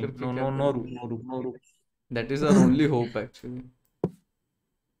को करके No, क्या no, करेंगे? no, रुक. That is our only hope actually.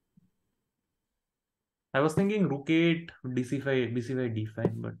 I was thinking rook 8, dc5,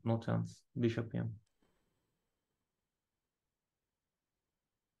 d5, but no chance. Bishop here.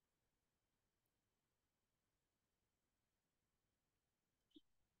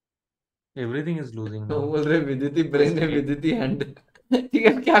 Everything is losing तो now. बोल रहे विदिति ब्रेन है विदिति हैंड. ठीक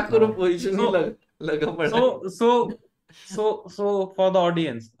है क्या करो पोजीशन ही लगा पड़ा. So for the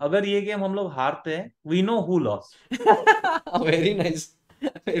audience, अगर ये गेम हम लोग हारते हैं, we know who lost. Very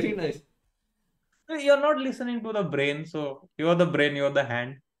nice. You're not listening to the brain, so you're the brain, you're the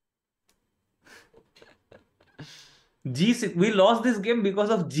hand. G6, we lost this game because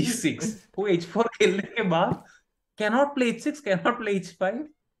of G6. वो H4 खेलने के बाद cannot play H6, cannot play H5.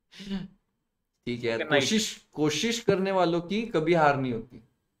 ठीक है. कोशिश करने वालों की कभी हार नहीं होती.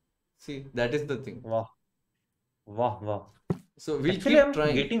 See, that is the thing. वाह. So we'll Actually, keep I'm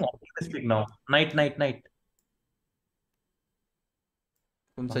trying. getting optimistic now. Knight.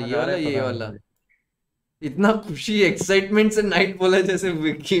 कौन सा ये वाला इतना खुशी एक्साइटमेंट से नाइट बोला जैसे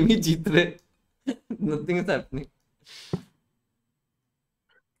गेम ही जीत रहे. Nothing is happening.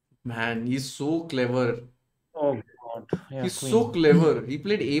 Man, he's so clever. Oh God. Yeah, He's queen. so clever. He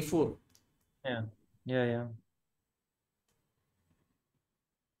played A4. Yeah.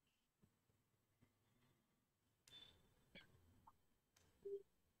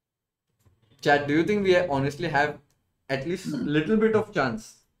 Chat, do you think we honestly have at least little bit of chance?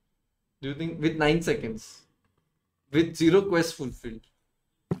 Do you think with 9 seconds? With 0 quests fulfilled.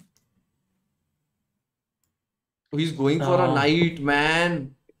 He's going for a knight,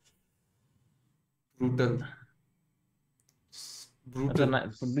 man. Brutal.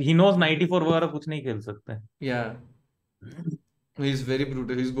 He knows 94 वगैरह कुछ नहीं खेल सकते. Yeah. He's very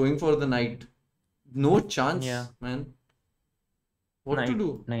brutal. He's going for the knight. No chance, man. What to do?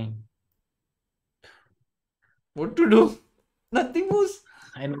 नहीं. What to do? Nothing moves.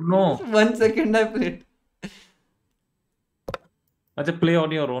 I don't know. 1 second I played. अच्छा, play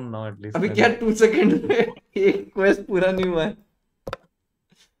on your own now at least. अभी क्या 2 second में एक quest पूरा नहीं हुआ है.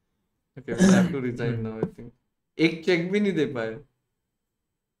 Okay, we'll have to resign now, I think. एक चेक भी नहीं दे पाए.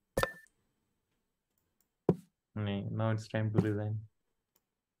 नहीं, now it's time to resign.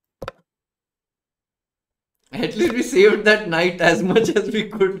 At least we saved that night as much as we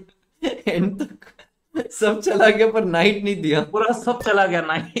could. End तक सब चला गया पर नाइट नहीं दिया. पूरा सब चला गया.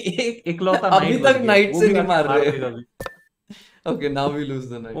 नाइट इकलौता अभी तक नाइट से नहीं मार रहे. Okay, now we lose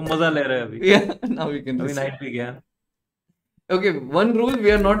the night. वो मजा ले रहे हैं अभी. Yeah, now we can. अभी नाइट भी गया. Okay, one rule: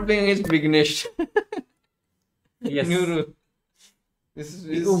 we are not playing against Vignesh. Yes. New rule.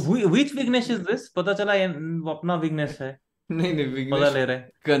 Which Vignesh is this? पता चला ये अपना Vignesh है. नहीं Vignesh. मजा ले रहे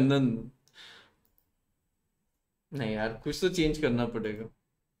हैं. कंदन. नहीं यार, कुछ तो चेंज करना पड़ेगा.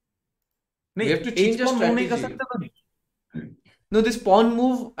 नहीं, we have to change our strategy. नहीं कर सकते. No, this pawn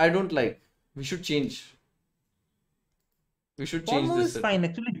move I don't like. We should change. We should change this. Pawn move is fine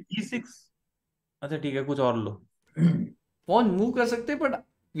actually. G6. अच्छा ठीक है, कुछ और लो. Pawn move कर सकते हैं, but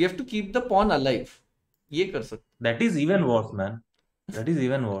we have to keep the pawn alive. ये कर सकते. That is even worse, man. That is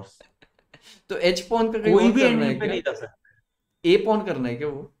even worse. तो H pawn का कोई भी एंड पे नहीं जा सकता. A pawn करना है क्या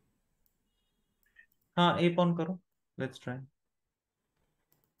वो? हाँ, A pawn करो. Let's try.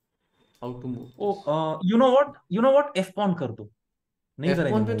 How to move? Oh, you know what? You know what? F pawn कर दो. नहीं करेंगे.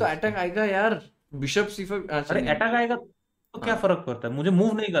 F pawn पे तो अटैक आएगा यार. Bishop C5. अरे अटैक आएगा तो क्या फर्क पड़ता है? मुझे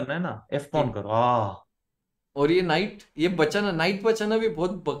मूव नहीं करना है ना. F pawn करो. और ये नाइट, ये बचाना, नाइट बचाना भी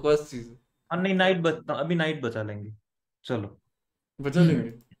बहुत बकवास चीज है. हाँ नहीं, नाइट बचा, अभी नाइट बचा लेंगे. चलो बचा लेंगे.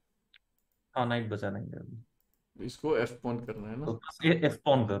 हाँ, नाइट बचा लेंगे अभी. इसको F pawn करना है ना. तो F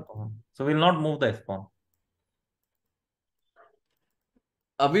pawn करो. So we'll not move the F pawn.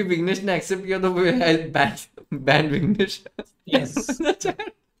 अभी विघ्नेश ने एक्सेप्ट किया तो बैन विघ्नेश. यस.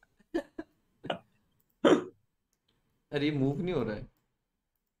 अरे ये मूव नहीं हो रहा है.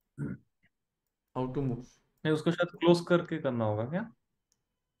 How to move? नहीं, उसको शायद क्लोज करके करना होगा क्या?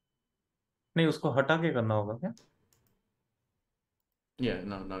 नहीं, उसको हटा के करना होगा क्या? Yeah,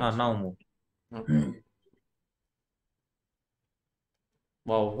 now हाँ, now move. Okay.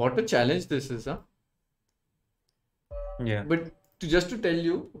 Wow, what a challenge this is, huh? Yeah. But just to tell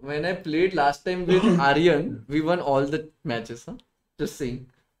you, when I played last time with Aryan, we won all the matches, huh? Just saying.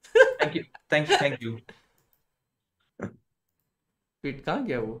 Thank you. Thank you. Wait, कहाँ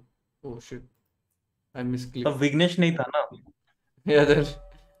गया वो? Oh shit, I misclicked. अब विघ्नेश नहीं था ना. Yeah, there.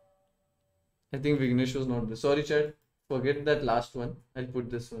 I think Vignesh was not there. Sorry, chat. Forget that last one. I'll put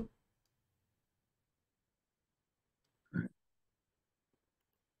this one.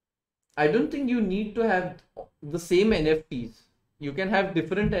 I don't think you need to have the same NFTs. You can have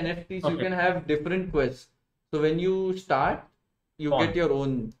different NFTs. Okay. You can have different quests. So when you start, you Pawn. get your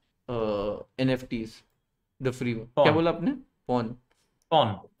own NFTs. The free one. Pawn. क्या बोला आपने? Pawn.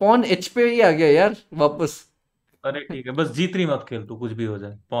 Pawn H पे ही आ गया यार वापस. अरे ठीक है, बस G3 मत खेल तू, कुछ भी हो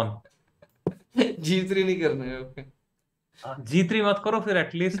जाए. Pawn. G3 नहीं करना है. Okay. G3 मत करो, फिर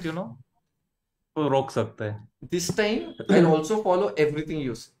एटलीस्ट तो रोक सकते हैं. This time I'll also follow everything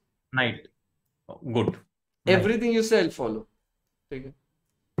you say. Knight. Good. Everything you say I'll follow. ठीक है.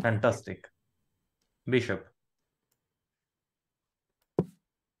 Fantastic. Bishop.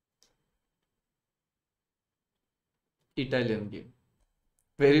 Italian game.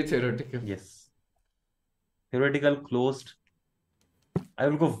 Very theoretical. Yes. Theoretical closed. I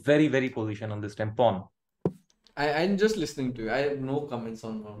will go very, very position on this time. Pawn. I'm just listening to you. I have no comments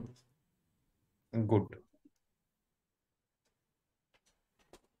on this. Good.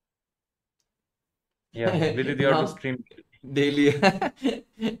 Yeah, Vidit, you have to stream daily.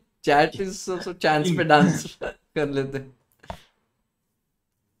 Chat is also chance पे dance कर लेते हैं.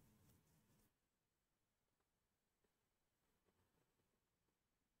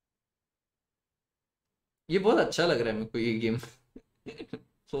 ये बहुत अच्छा लग रहा है मेरे को ये game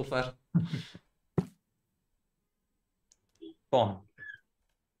so far. Pawn.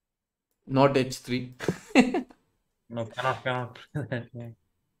 Not H3. No, cannot.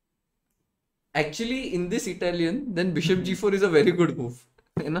 Actually, in this Italian, then Bishop G4 is a very good move,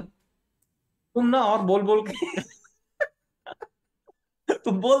 है ना? तुम ना और बोल के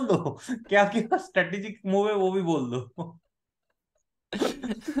तुम बोल दो क्या क्या स्ट्रेटेजिक मूव है, वो भी बोल दो.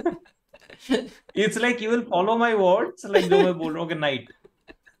 It's like you will follow my words, like जो मैं बोल रहा हूँ कि night,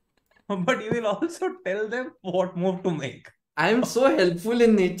 but you will also tell them what move to make. I am so helpful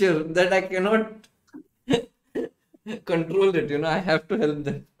in nature that I cannot control it. I have to help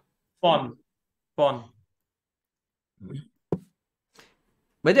them. Pawn, pawn.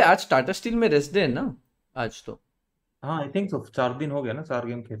 भाई आज Tata steel में rest day है ना आज तो. हाँ, I think so. 4 दिन हो गया ना, 4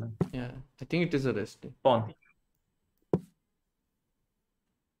 गेम खेला. Yeah, I think it is a rest day. Pawn.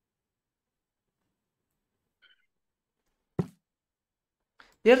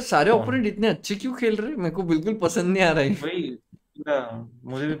 यार सारे Pawn. ओपोनेंट इतने अच्छे क्यों खेल रहे हैं, मेरे को बिल्कुल पसंद नहीं आ रहा है. वही,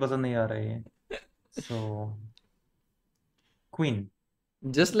 मुझे भी पसंद नहीं आ रहा है ये. So, queen.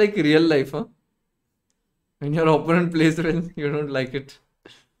 Just like real life, huh? When your opponent plays well, you don't like it.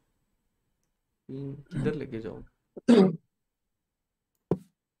 किधर लेके जाओ?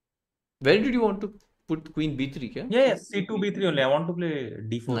 Where did you want to put queen b3 क्या? Yeah, C2 B3 only. I want to play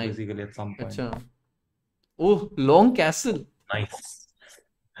D4 Nice. basically at some point. अच्छा. Oh, long castle. Nice.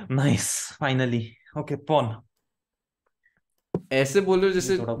 Nice. Finally. Okay, pawn. ऐसे बोलो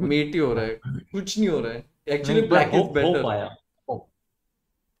जैसे थोड़ा कुछ मेट ही हो रहा है, कुछ नहीं हो रहा है. Actually, नहीं, black is hope better. आया. Hope.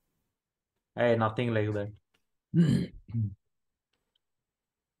 Hey, nothing like that.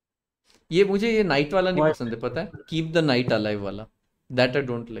 ये मुझे ये नाइट वाला नहीं What? पसंद है, पता है? कीप द नाइट अलाइव वाला. That I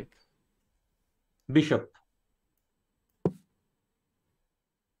don't like. Bishop.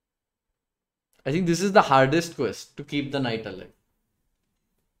 I think this is the hardest quest to keep the night alive.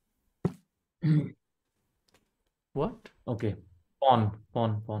 What? Okay. Pawn,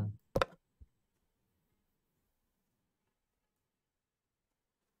 pawn, pawn.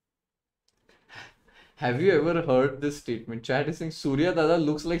 Have you ever heard this statement? Chat is saying Surya Dada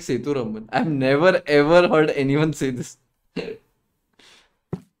looks like Setu Raman. I've never ever heard anyone say this.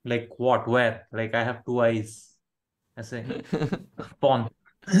 Like what? Where? Like I have 2 eyes. ऐसे. Pawn.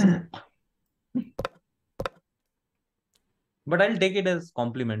 But I'll take it as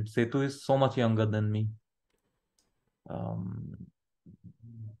compliment. Setu is so much younger than me.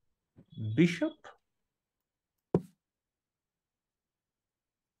 Bishop.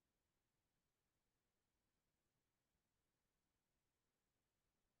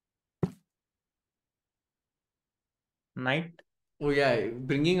 Knight. Oh yeah,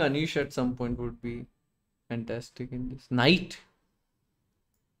 bringing Anish at some point would be fantastic in this. Knight.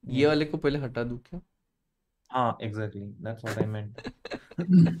 ये वाले को पहले हटा दूं क्या? हाँ, exactly. That's what I meant.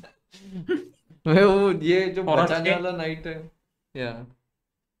 वो ये जो For a बचाने change- वाला नाइट है. Yeah.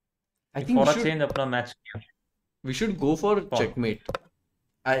 I think For we a should change, अपना match किया. we should go for Pawn. checkmate.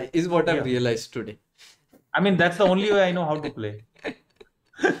 Is what I've Yeah. realized today. I mean, that's the only way I know how to play.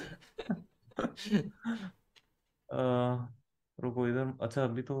 रुको इधर. अच्छा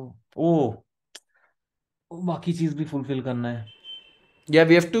अभी तो बाकी चीज भी फुलफिल करना है. Yeah,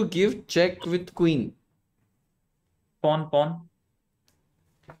 we have to give check with queen. Pawn, pawn.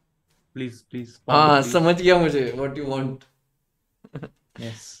 Please, please. Pawn, हाँ please. समझ गया मुझे what you want.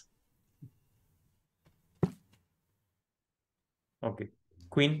 Yes. Okay.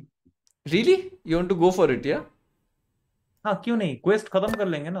 Queen. Really? You want to go for it, yeah? हाँ, क्यों नहीं. क्वेस्ट खत्म कर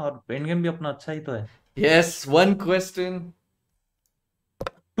लेंगे ना, और एंड गेम भी अपना अच्छा ही तो है. Yes, one question.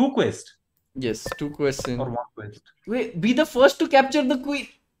 2 quest Yes, 2 questions. or 1 quest. Wait, be the first to capture the queen.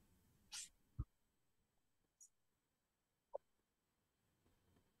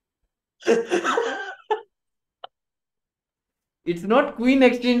 It's not queen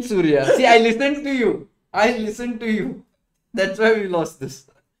exchange, Surya. See, I listened to you. I listened to you. That's why we lost this.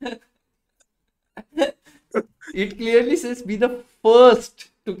 It clearly says be the first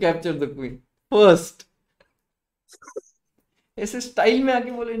to capture the queen. First. ऐसे style में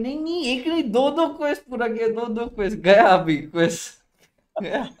आके बोले नहीं नहीं एक नहीं दो quest पूरा किया, दो क्वेस्ट गया, अभी क्वेस्ट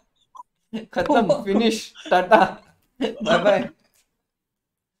गया, खत्म, finish, Tata, bye bye.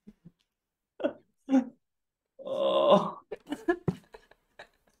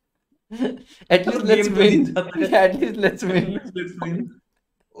 At least let's win. At least let's win. Let's win.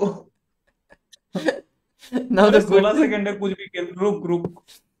 Now the good 16 thing, second है, कुछ भी खेल. रुक.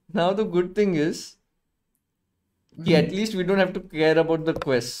 now the good thing is कि at least we don't have to care about the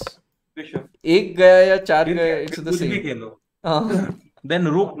quests. Bishop. एक गया या 4 गया, it's the कुछ भी same. खेलो. हाँ. Then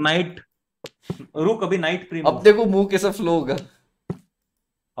रुक नाइट. रुक अभी नाइट प्री. अब देखो मुंह कैसा फ्लो होगा.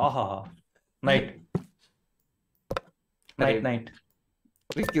 हाँ. नाइट. नाइट.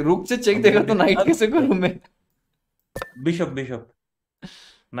 रुक से चेक देगा तो नाइट कैसे करूं मैं? बिशप.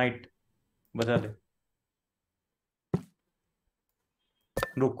 नाइट. बचा ले.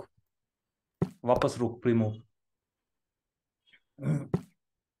 रुक. वापस रुक. Pre move.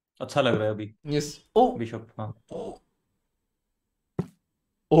 अच्छा लग रहा है अभी Yes. Oh, bishop. हाँ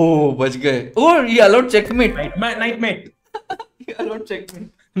oh, बच गए। Oh, ये allowed checkmate. नाइट मेट ये allowed checkmate.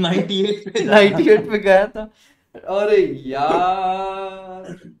 98 पे जा 98 पे गया था। अरे यार,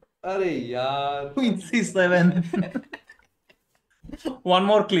 अरे यार। Queen C7 one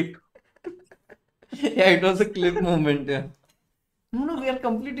more clip। Yeah, it was a clip moment, yeah. No, no, we are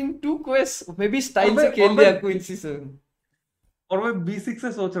completing 2 quests. Maybe और style मैं से खेल और मैं लिया Queen C7. और मैं B6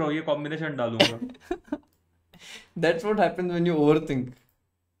 से सोच रहा हूँ ये कॉम्बिनेशन डालूंगा। That's what happens when you overthink.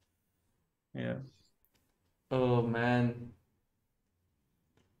 Yeah. Oh man.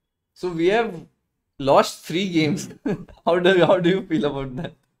 So we have lost 3 games. How do you feel about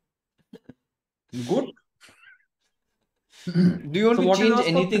that? Good। Do you want So to what is change your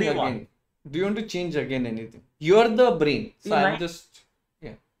score? anything 3-1। again? Do you want to change again anything? You're the brain, so See, I'm nine, just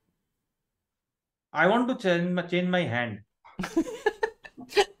yeah. I want to change my hand।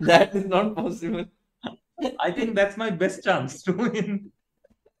 That is not possible. I think that's my best chance to win।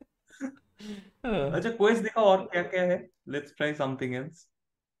 Uh, अच्छा question दिखाओ और क्या क्या है। Let's try something else।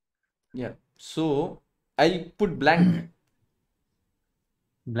 yeah. So I'll put blank.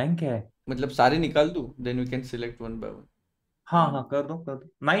 Blank क्या है? मतलब सारे निकाल दूं, then we can select one by one. हाँ हाँ कर दो कर दो।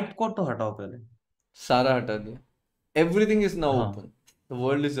 नाइट को तो हटाओ पहले। सारा हटा दिया. Everything is now हाँ open. The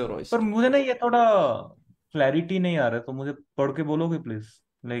world is your पर oyster. मुझे ना ये थोड़ा क्लैरिटी नहीं आ रहा है तो मुझे पढ़ के बोलोगे please.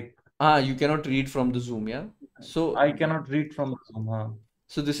 Like Ah, you cannot read from the Zoom, yeah? So, I can not read from हाँ।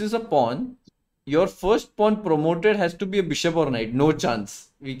 so this is a pawn. Your first pawn promoted has to be a bishop or knight. No chance.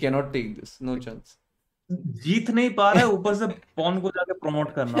 We cannot take this. No chance. जीत नहीं पा रहा है ऊपर से pawn को जाके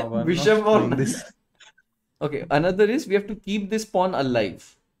promote करना होगा। I'm not Bishop or doing this। knight. Okay, another is we have to keep this pawn alive.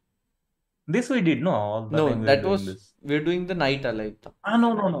 This we did no all the No, time we are that doing was this। we're doing the knight alive. Ah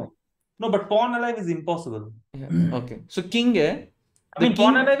no but pawn alive is impossible। Yeah. Okay. So king है. I The mean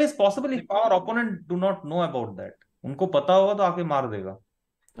pawn king. alive is possible if our opponent do not know about that। उनको पता होगा तो आके मार देगा।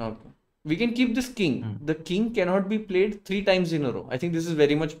 Okay. We can keep this king. Hmm. The king cannot be played 3 times in a row. I think this is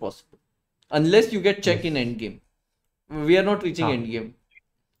very much possible. Unless you get check in Yes। endgame. We are not reaching हाँ endgame.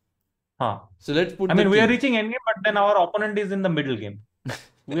 हाँ So let's put I the mean we are king. reaching endgame but then our opponent is in the middle game।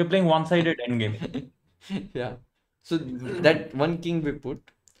 We are playing one-sided endgame। Yeah. So that one king we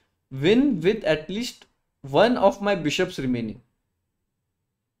put. Win with at least one of my bishops remaining.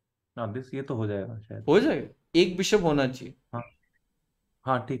 हाँ this ये तो हो जाएगा शायद। हो जाएगा. एक bishop होना चाहिए. हाँ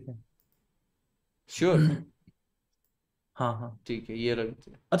हाँ ठीक है। Sure. हाँ हाँ ठीक है, ये रख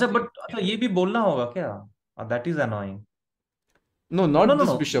दिया. अच्छा बट अच्छा ये भी बोलना होगा क्या? That is annoying. No, no not no this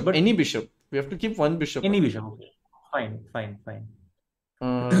no bishop. But Any bishop. We have to keep one bishop any alive. विषय okay fine fine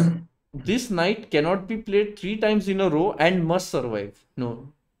fine. This knight cannot be played 3 times in a row and must survive. No,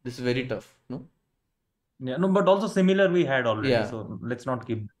 this is very tough. No? Yeah, no, but also similar we had already, Yeah. so let's not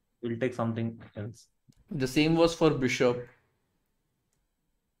keep. We'll take something else. The same was for bishop.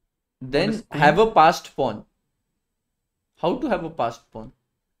 What Then is have queen? a passed pawn. How to have a passed pawn?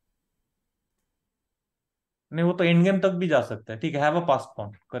 नहीं वो तो end game तक भी जा सकता है। ठीक है हैव अ पास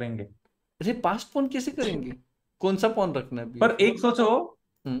पॉन करेंगे। अरे passed pawn कैसे करेंगे? कौन सा pawn रखना है अभी? पर एक सोचो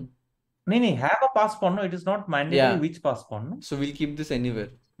Hmm. नहीं नहीं have a pass pawn no it is not mandatory Yeah. Which pass pawn no. So we'll keep this anywhere.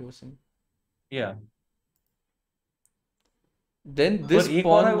 You were saying. या Then this पर एक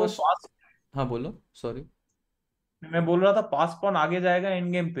और है pawn वो must. पास। हाँ बोलो. Sorry. मैं बोल रहा था पास पॉन आगे जाएगा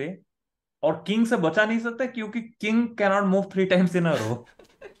एंड गेम पे और किंग से बचा नहीं सकता क्योंकि किंग कैनॉट मूव 3 times इन अ रो।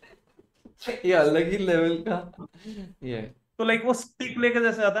 ये अलग ही लेवल का. ये. तो लाइक वो स्टिक लेके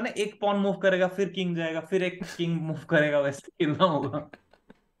जैसे आता है ना एक पॉन मूव करेगा फिर किंग जाएगा फिर एक किंग मूव करेगा वैसे खेलना होगा।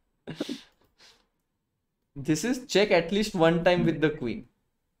 This is check at least one time with the queen.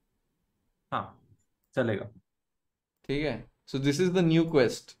 हाँ चलेगा। ठीक है. So this is the new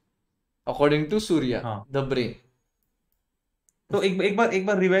quest according to Surya, हाँ the brain. तो एक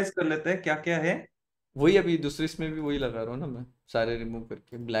बार रिवाइज कर लेते हैं क्या क्या है। वही अभी दूसरे इसमें भी वही लगा रहा हूँ ना मैं. सारे रिमूव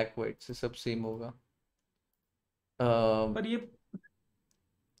करके ब्लैक व्हाइट से सब सेम होगा. पर ये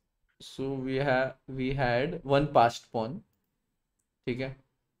So we had one passed pawn. ठीक है.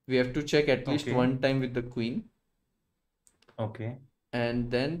 We have to check at least Okay. one time with the queen. Okay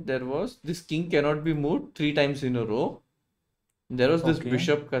And then there was this king cannot be moved 3 times in a row. There was this Okay.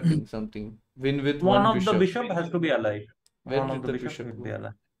 bishop का thing something. Win with one one of the bishop. bishop has to be alive। Where one did of the the bishop bishop should go? be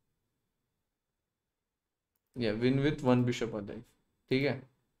alive। Yeah, win with one bishop alive. ठीक है.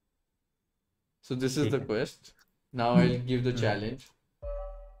 So this is ठीक the है। quest. Now I'll give the challenge.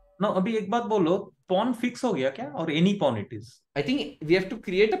 No अभी एक बात बोलो pawn fix हो गया क्या और any pawn it is. I think we have to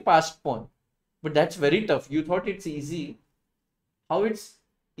create a passed pawn, but that's very tough. You thought it's easy. How it's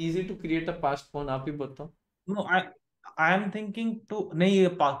easy to create a passed pawn? आप ही बताओ. No I am thinking to, नहीं ये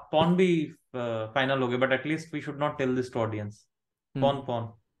pawn भी final हो गया, but at least we should not tell this to audience. Hmm. Pawn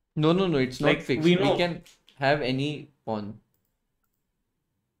pawn, No, no, no. It's not like we fixed. We no. can have any pawn.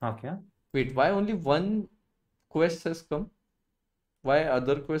 हाँ क्या? Wait, why only one quest has come? Why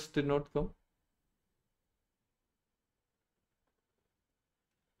other quests did not come?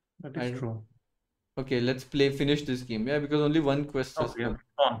 That I is don't. true. Okay, let's finish this game. Yeah, because only one quest has okay come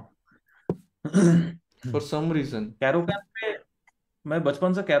pawn. for some reason. कैरोकैन पे, मैं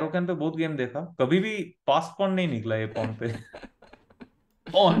बचपन से कैरोकैन पे बहुत game देखा, कभी भी पास pawn नहीं निकला ये पॉन पे.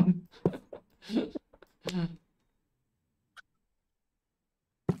 Pawn.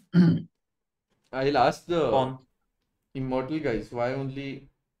 I'll ask the pawn. immortal guys why only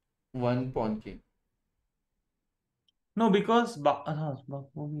one pawn came. No because हाँ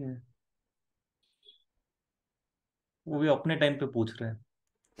वो भी है, वो भी अपने टाइम पे पूछ रहे हैं.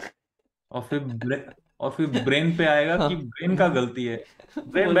 और फिर और फिर ब्रेन पे आएगा कि हाँ ब्रेन का गलती है.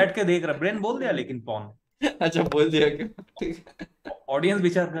 ब्रेन बोलो. बैठ के देख रहा है, ब्रेन बोल दिया लेकिन पॉन. अच्छा बोल दिया क्या? ठीक है. ऑडियंस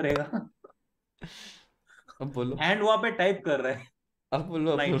विचार करेगा. अब बोलो. हैंड वहां पे टाइप कर रहा है. अब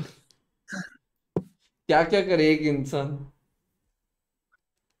बोलो. अब बोलो. नाइट. क्या क्या करे एक इंसान.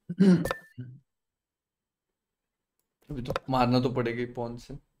 अभी तो मारना तो पड़ेगा ही पॉन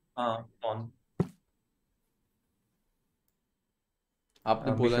से. हाँ पॉन.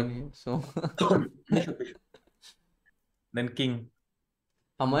 आपने बोला बिशप. नहीं सो. बिशप. Then king.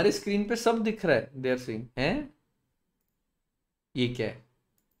 हमारे स्क्रीन पे सब दिख रहा है. दे आर सेइंग हैं. ये क्या है.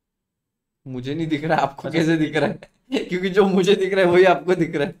 मुझे नहीं दिख रहा है. आपको अच्छा कैसे दिख रहा है? क्योंकि जो मुझे दिख रहा है वही आपको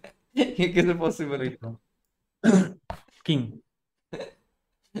दिख रहा है. ये कैसे पॉसिबल है? किंग.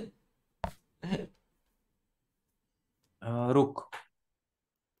 रुक.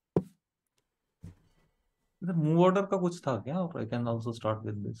 मूव ऑर्डर का कुछ था क्या? I can also start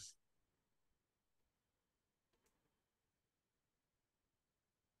with this.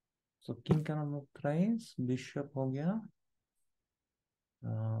 So king can move thrice. Bishop हो गया.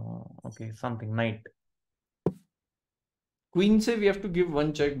 Okay something night. Queen say we have to give one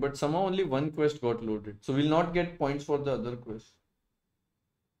check, but somehow only one quest got loaded. So we'll not get points for the other quest.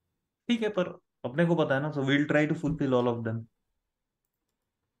 ठीक है, पर अपने को पता है ना, so we'll try to fulfil all of them.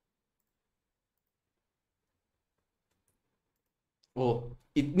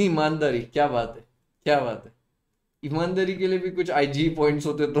 ओह इतनी ईमानदारी. क्या बात है. क्या बात है. ईमानदारी के लिए भी कुछ आईजी पॉइंट्स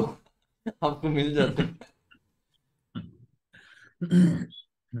होते तो आपको मिल जाते.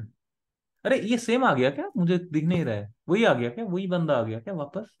 अरे ये सेम आ गया क्या? मुझे दिख नहीं रहा है. वही आ गया क्या? वही बंदा आ गया क्या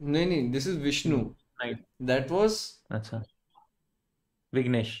वापस? नहीं नहीं. This is Vishnu. Night. That was अच्छा.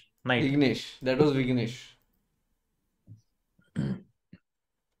 Vighnesh. Night. Vighnesh. That was Vighnesh.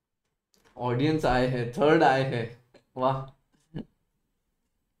 Audience आए हैं. थर्ड आए हैं. वाह.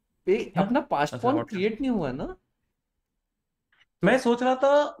 पे क्या? अपना पास्ट अच्छा पॉइंट और क्रिएट नहीं हुआ ना. मैं सोच रहा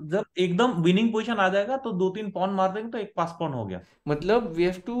था जब एकदम विनिंग पोजीशन आ जाएगा तो दो तीन पॉन मार देंगे तो एक पास पॉन हो गया. मतलब we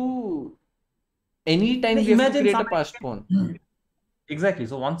have to any time नहीं, we have to imagine create a somebody past point. exactly.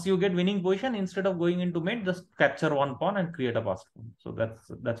 So once you get winning position, instead of going into mate, just capture one pawn and create a passed pawn. So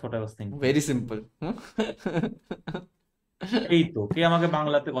that's what I was thinking. Very simple. এই তো কে আমাকে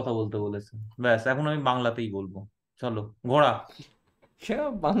বাংলাতে কথা বলতে বলেছে, ব্যাস এখন আমি বাংলাতেই বলবো. চলো ঘোড়া. क्या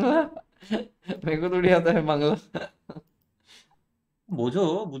बांग्ला. मेरे को थोड़ी आता है बांग्ला. বোঝো,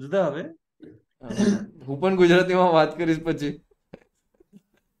 বুঝতে হবে. હું પણ ગુજરાતીમાં વાત કરીશ પછી.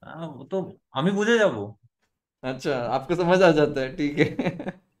 ও তো আমি বুঝে যাব. अच्छा आपको समझ आ जाता है. ठीक है.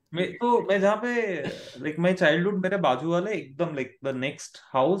 मैं जहाँ पे लाइक माय चाइल्डहुड, मेरे बाजू वाले एकदम like the next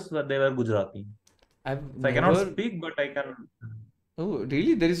house they were Gujarati. I've So I cannot never. speak, but I can. Oh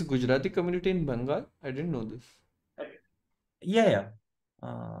really, there is Gujarati community in Bengal. I didn't know this. Yeah, yeah.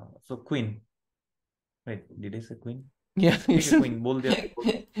 So queen. Wait, did I say queen? Yeah ठीक it's है, queen बोल दिया तो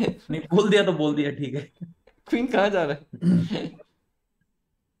नहीं, बोल दिया तो बोल दिया, ठीक है. क्वीन कहाँ जा रहा है.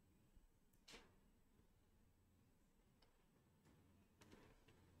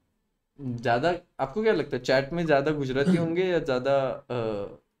 ज्यादा आपको क्या लगता है चैट में ज्यादा गुजराती होंगे या ज्यादा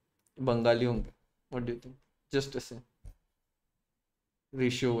बंगाली होंगे. What do you think. Just ऐसे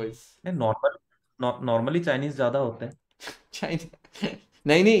रेशियो वाइज. नॉर्मली चाइनीज ज्यादा होते हैं. चाइना.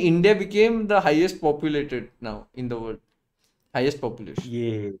 नहीं नहीं. India became the highest populated now in the world. Highest population.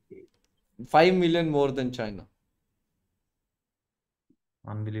 ये 5 million more than China.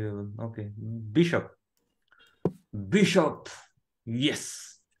 Unbelievable. Okay. Bishop. Bishop. Yes.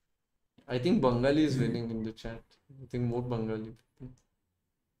 I think Bengali is winning in the chat. I think more Bengali.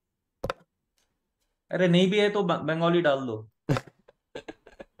 अरे नहीं भी है तो बंगाली डाल दो.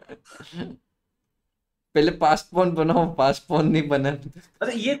 पहले past pawn बनाओ, पास्ट पॉन नहीं बना।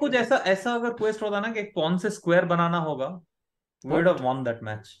 अच्छा ये कुछ ऐसा ऐसा अगर क्वेस्ट होता ना कि पॉन से स्क्वायर बनाना होगा, we would what? have won that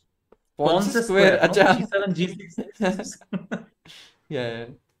match. Pawn Pawn से से स्क्वायर, square, no? अच्छा। G7, G6. या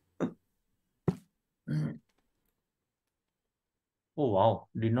Oh wow,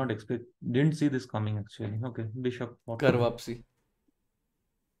 did not expect, didn't see this coming actually. Okay, bishop, what to कर do? वापसी।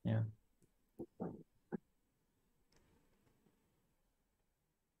 Yeah.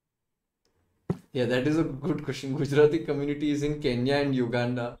 Yeah, that is a good question. Gujarati community is in Kenya and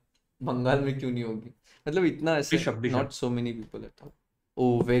Uganda. Bengal में क्यों नहीं होगी? मतलब इतना ऐसे Bishop, bishop. not so many people at all.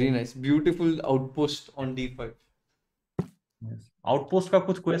 Oh, very nice. Beautiful outpost on D5. Yes. Outpost का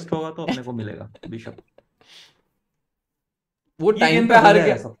कुछ quest होगा तो अपने को मिलेगा बिशप। वो ये टाइम गेम पे पे हो हार जाएगा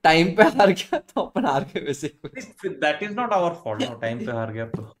गया, सब। टाइम पे हार गया तो अपन हार गए वैसे कुछ। That is not our fault, no time पे हार गया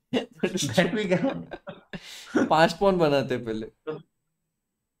तो दैट वी कैन। 5 पॉन बनाते पहले।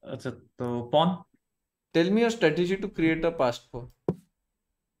 अच्छा तो pawn, Tell me your strategy to create a passed pawn.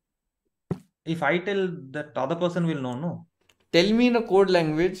 If I tell that other person will know, no. Tell me in a code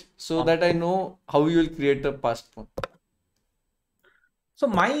language so that I know how you will create a passed pawn. So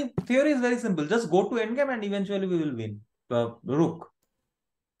my theory is very simple, just go to end game and eventually we will win. Rook,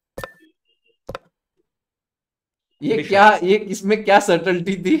 ये Bishop. क्या, ये इसमें क्या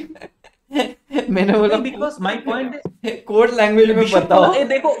सटल्टी थी? मैंने बोला because my point is code language में bishop बताओ। बोला,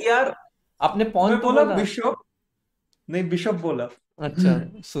 देखो यार आपने पॉन मैं तो बोला बोला। बिशप, नहीं बिशप बोला।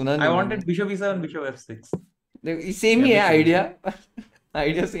 अच्छा, सुना आई नहीं मैंने। Wanted bishop e7 bishop f6। देखो सेम ही है आइडिया,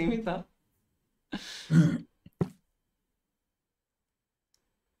 आइडिया सेम ही था।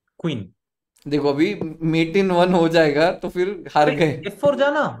 क्वीन, देखो अभी मेट इन 1 हो जाएगा तो फिर हार गए। f4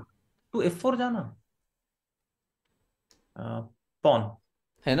 जाना, तू f4 जाना। पॉन,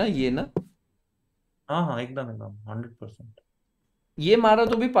 है ना ये ना, हाँ हाँ एकदम एकदम 100%। ये मारा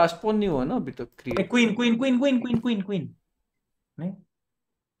तो भी पास्ट पॉन नहीं हुआ ना अभी तक create. Queen queen queen queen queen queen queen, नहीं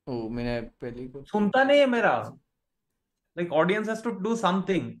ओ मैंने पहले को सुनता नहीं है मेरा, like audience has to do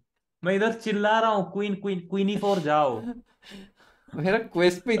something. मैं इधर चिल्ला रहा हूँ क्वीन क्वीन क्वीन e4 जाओ। मेरा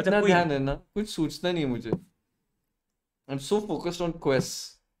क्वेस्ट पे अच्छा इतना क्वीन, ध्यान है ना, कुछ सोचना नहीं है मुझे। I am so focused on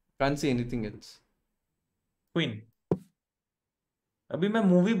quest, can't see anything else. Queen, अभी मैं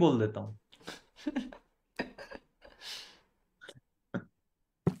मूवी बोल देता हूँ।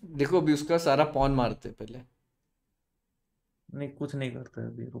 देखो अभी उसका सारा पॉन मारते हैं पहले। नहीं कुछ नहीं करते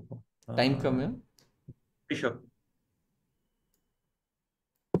अभी, रुको। टाइम कम है। बिशप,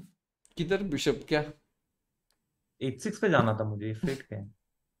 किधर बिशप क्या? h6 पे जाना था मुझे, f8 क्या है?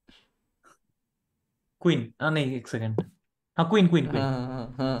 क्वीन, हाँ नहीं एक सेकेंड, हाँ क्वीन क्वीन हाँ क्वीन।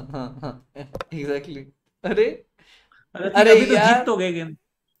 हाँ हाँ हाँ हाँ एग्जैक्टली। अरे अरे ठीक अरे है, अभी तो यार जीत तो गए गेम।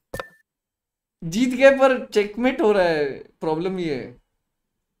 जीत गए पर चेकमेट हो रहा है, प्रॉब्लम ये है।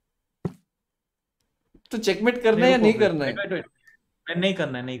 तो चेकमेट करना नहीं है या रुको, नहीं वेट करना है? वेट वेट, नहीं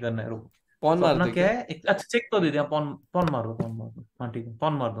करना है, नहीं करना है, रुको। पॉन तो मार अपना दे क्या क्या? है, अच्छा चेक तो दे दिया, पॉन पॉन मार दो, पॉन मार दो, हाँ ठीक है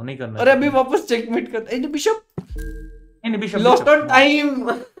पॉन मार दो, नहीं करना है अरे चेक। अभी वापस चेकमेट करता है बिशप। नहीं bishop lost on bishop. Time.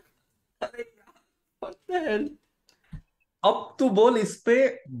 अरे what the hell? अब तू बोल इस पे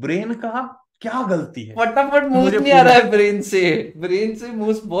ब्रेन का क्या गलती है, फटाफट मूव मुझे नहीं आ पूरी। रहा है ब्रेन से, ब्रेन से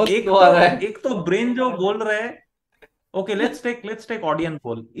मूव बहुत स्लो आ रहा है। एक तो ब्रेन जो बोल रहे हैं। Okay let's take audience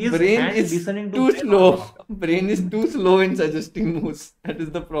poll, is brain hand is listening to to brain slow, और not? Brain is to slow in suggesting moves, that is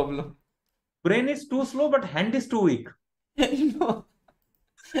the problem. Brain is to slow but hand is two week.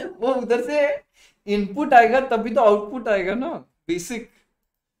 वो उधर से input आएगा तभी तो output आएगा ना, basic.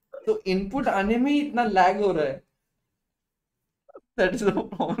 तो इनपुट आने में ही इतना लैग हो रहा है, दैट इज द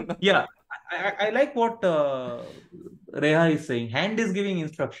प्रॉब्लम। या I like what Reha is saying. Hand is giving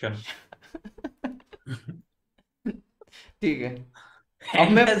instruction. ठीक है अब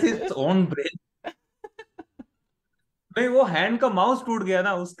Hand मैं has its own brain. नहीं वो हैंड का माउस टूट गया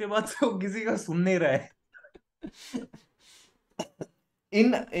ना, उसके बाद से वो किसी का सुन नहीं रहा है।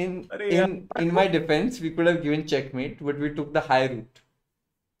 in in अरे in यार। in my defense we could have given checkmate but we took the high route.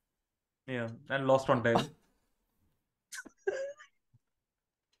 Yeah, and lost on time.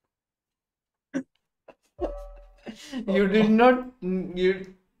 You did not, you,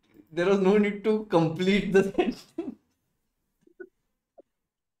 there was no need to complete the sentence.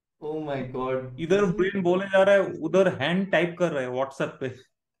 Oh my god. इधर brain बोले जा रहा है, उधर hand type कर रहा है WhatsApp पे,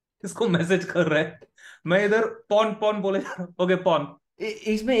 इसको मैसेज कर रहा है। मैं इधर पॉन पॉन बोले जा रहा हूँ। Okay pawn.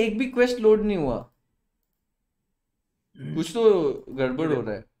 इसमें एक भी क्वेस्ट लोड नहीं हुआ, कुछ तो गड़बड़ हो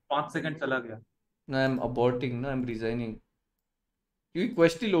रहा है। 5 सेकंड चला गया। ना आई एम अबॉर्टिंग, ना आई एम रिजाइनिंग, क्योंकि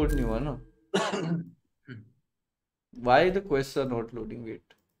क्वेस्ट ही लोड नहीं हुआ ना। Why the quests are not loading?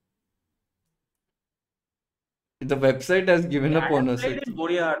 Wait. The website has given Yeah, up I on have us. played in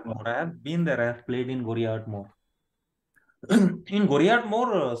Goliath more. I have been there. I have played in Goliath more. In Goliath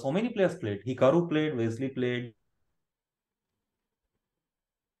more, so many players played. Hikaru played, Wesley played.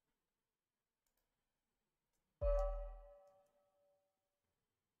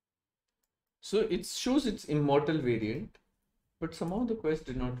 So it shows it's immortal variant, but somehow the quest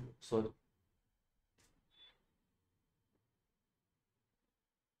did not. Sorry.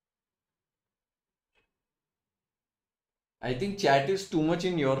 I think chat is too much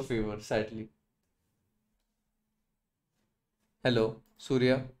in your favor, sadly. Hello,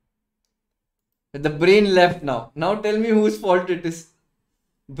 Surya. The brain left now. Now tell me whose fault it is.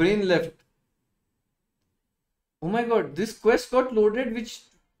 Brain left. Oh my god, this quest got loaded which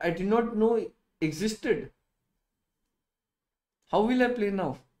I did not know existed. How will I play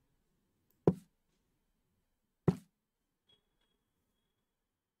now?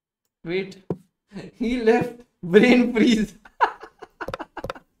 Wait, he left. Brain freeze.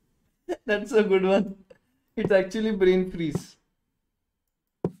 That's a good one. It's actually brain freeze.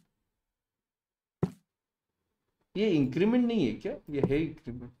 ये increment नहीं है क्या? ये है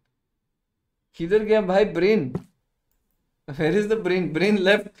increment. किधर गया भाई brain? Where is the brain? Brain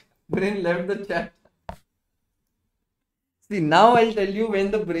left. Brain left the chat. See, now I'll tell you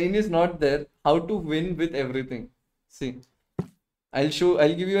when the brain is not there, how to win with everything. See,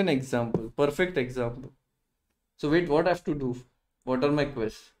 I'll give you an example. Perfect example. So wait, what I have to do? What are my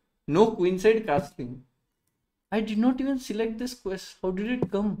quests? No queenside casting. I did not even select this quest. How did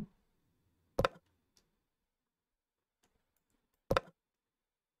it come?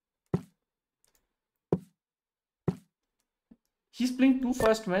 He's playing too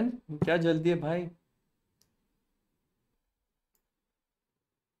fast, man. क्या जल्दी है भाई?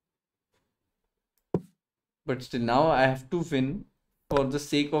 But still, now I have to win for the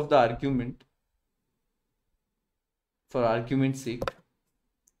sake of the argument. For argument's sake.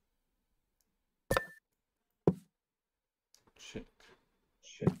 Shit.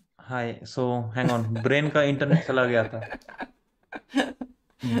 Hi, so hang on. Brain का internet चला गया था.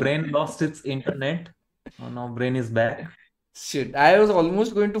 Brain lost its internet. Oh, now brain is back. Shit, I was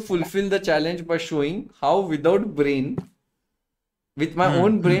almost going to fulfill the challenge by showing how without brain, with my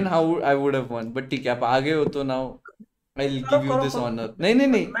own brain, how I would have won. But ठीक है, आप आगे हो तो now I'll give you this honor. नहीं नहीं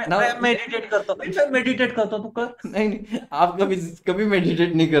नहीं, now मैं मेडिटेट करता हूँ. मैं मेडिटेट करता हूँ. तू कर. नहीं नहीं, आप कभी कभी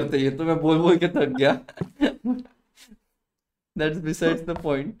मेडिटेट नहीं करते. ये तो मैं बोल बोल के थक गया. That's besides the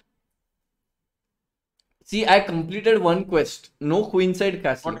point. See, I completed one quest. No queenside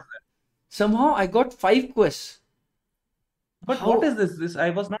castle. Somehow I got 5 quests. But How? what is this? This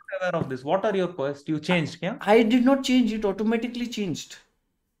I was not aware of this. What are your quests? You changed, yeah? I did not change it. Automatically changed.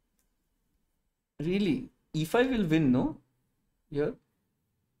 Really? E5 will win, no? Here?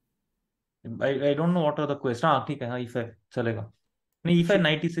 I don't know what are the quests. हाँ ठीक है. हाँ E5 चलेगा. नहीं E5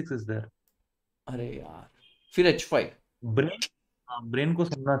 96 is there. अरे यार. फिर H5. Brain. हाँ ब्रेन को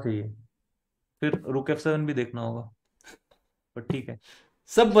सुनना चाहिए. फिर रुक F7 भी देखना होगा. पर ठीक है.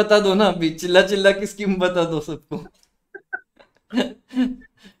 सब बता दो ना अभी. चिल्ला चिल्ला की स्कीम बता दो सबको.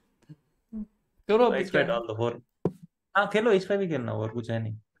 करो अभी. H5 डाल दो. और हाँ खेलो H5 भी खेलना और कुछ है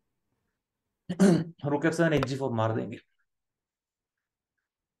नहीं. रुक F7 HG4 मार देंगे.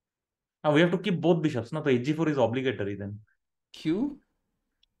 We have to keep both bishops, ना तो HG4 is obligatory then. Q?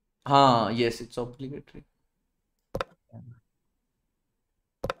 हाँ, yes, it's obligatory.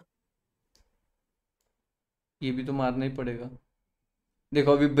 ये भी तो मारना ही पड़ेगा.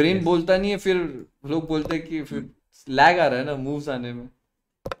 देखो अभी ब्रेन Yes. बोलता नहीं है, फिर लोग बोलते हैं कि फिर लैग आ रहा है ना मूव्स आने में.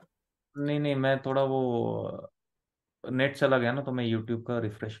 नहीं मैं थोड़ा वो नेट चला गया ना तो मैं YouTube का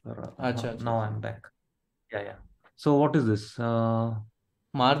रिफ्रेश कर रहा था. अच्छा नाउ आई एम बैक. या सो व्हाट इज दिस?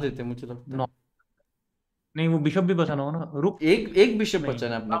 मार देते मुझे लगता है. नहीं वो बिशप भी बचाना हो ना. रुक एक बिशप नहीं.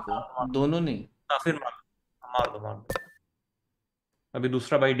 बचाना है अपने को, मार दोनों नहीं. फिर मार दो. अभी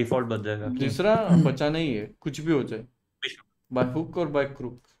दूसरा बाई डिफॉल्ट बच जाएगा. दूसरा बचाना ही है, कुछ भी हो जाए. बिशप. बाय हुक और बाय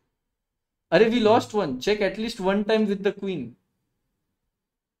क्रूक. अरे we lost one. Check at least one time with the queen.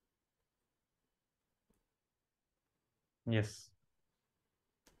 Yes.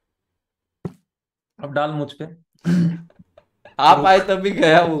 अब डाल मुझ पे. आप आए तभी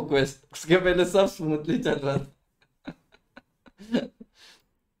गया वो क्वेस्ट. उसके पहले सब स्मूथली चल रहा था.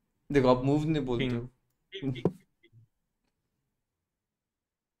 देखो आप मूव नहीं बोलते हो.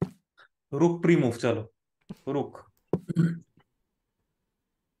 रुक प्री मूव. चलो रुक.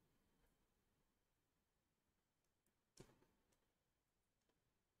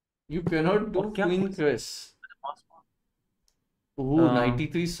 You cannot do क्या queen quest. Oh,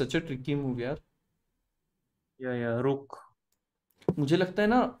 93 is such a tricky move यार. या रुक. मुझे लगता है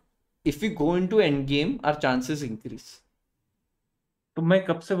ना if we go into end game, our chances increase. तो मैं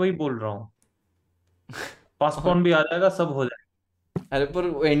कब से वही बोल रहा हूँ, पास पॉन भी आ जाएगा, सब हो जाएगा। अरे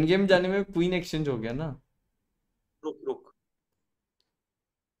पर एंड गेम जाने में क्वीन एक्सचेंज हो गया ना। रुक रुक,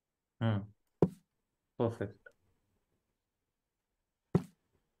 परफेक्ट,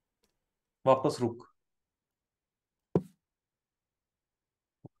 वापस रुक,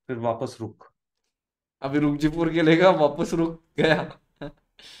 फिर वापस रुक, अभी रुक जी फोर खेलेगा, वापस रुक गया।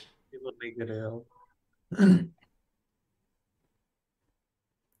 ये बात नहीं कर रहे हो।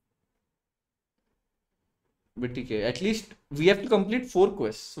 बट ठीक है, at least we have to complete 4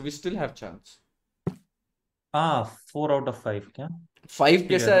 quests, so we still have chance. हाँ, 4 out of 5 क्या? 5 ठीक है,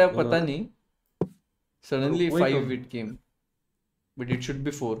 कैसे आया पता नहीं, रुक, सडनली वही तो, 5 it came, but it should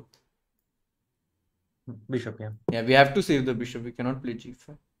be 4. Bishop या Yeah, we have to save the bishop, we cannot play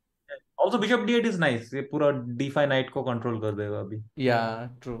g5. Also bishop d8 is nice, ये पूरा d5 नाइट को कंट्रोल कर देगा अभी। Yeah,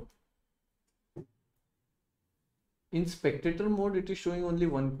 true. In spectator mode it is showing only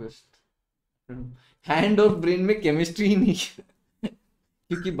one quest. Hand और brain में chemistry ही नहीं है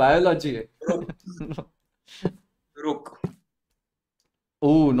क्योंकि बायोलॉजी है। रुक,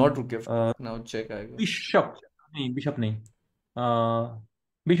 ओह नॉट रुके, नाउ चेक आएगा। बिशप नहीं, बिशप नहीं,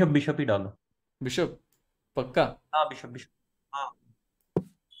 बिशप बिशप ही डालो। बिशप पक्का? हाँ बिशप बिशप, हाँ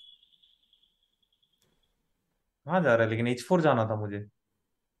कहाँ जा रहा है, लेकिन h4 जाना था मुझे।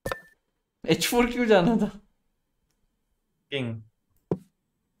 h4 क्यों जाना था? King,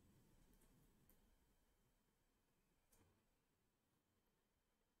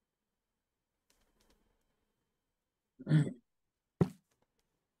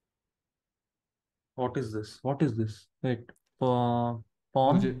 what is this, wait,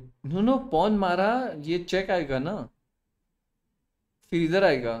 pawn, मुझे नो नो पॉन मारा, ये चेक आएगा ना, फिर इधर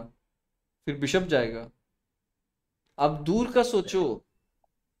आएगा, फिर बिशप जाएगा। अब दूर का सोचो।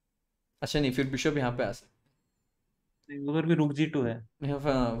 अच्छा नहीं, फिर बिशप यहाँ पे आ सकता उधर भी रुक g2 है, है,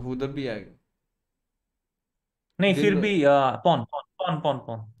 हाँ वो उधर भी आएगा। नहीं दिन फिर भी pawn pawn pawn pawn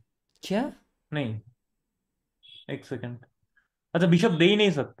pawn, क्या? नहीं, एक सेकंड, अच्छा बिशप दे ही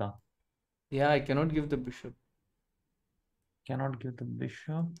नहीं सकता, या I cannot give the bishop. Cannot give the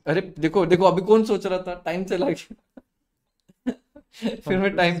bishop, अरे देखो देखो, अभी कौन सोच रहा था, टाइम चला गया। फिर मैं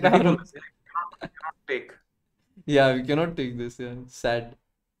दिस टाइम इज पे आ रहा रिडिकुलस, हूँ। कैनॉट टेक, या वी कैनॉट टेक दिस यार, सैड।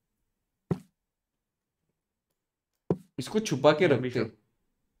 इसको छुपा के रखते बिशप,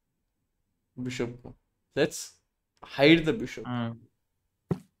 बिशप को, let's hide the bishop.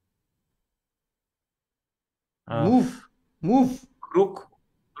 Move move. रुक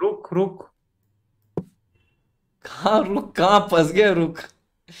रुक रुक, कहाँ रुक, कहाँ फंस गया रुक।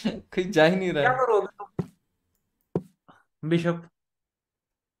 कहीं जा ही नहीं रहा क्या है। करोगे तुम, बिशप,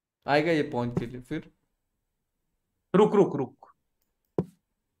 आएगा ये पॉइंट के लिए, फिर रुक रुक रुक,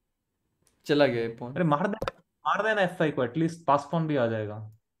 चला गया ये पॉइंट। अरे मार देना f5 को, एटलीस्ट पास पॉन भी आ जाएगा।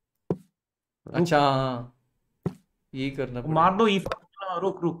 अच्छा रुक, हाँ, यही करना मार पड़ेगा। दो e5,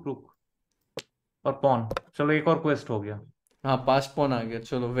 रुक रुक रुक, और पॉन, चलो एक और क्वेस्ट हो गया। हाँ पास पॉन आ गया,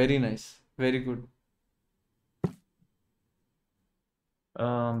 चलो very nice, very good.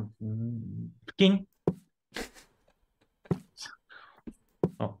 King,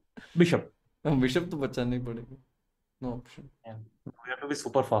 bishop, bishop तो बचाना ही पड़ेगा, no option. We have to be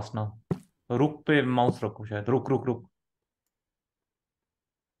super fast now, रुक पे माउस रखो शायद, रुक रुक रुक,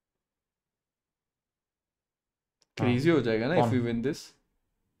 हाँ क्रेजी हो जाएगा ना if pawn, you win this.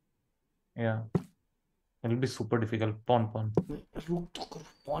 या it will be super difficult, pawn pawn, रुक तो करो,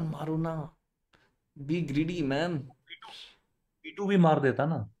 पॉन मारो ना, बी ग्रीडी मैन। e2 भी मार देता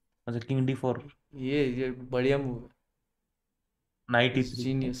ना, अच्छा किंग d4, ये बढ़िया मूव नाइट है, e3,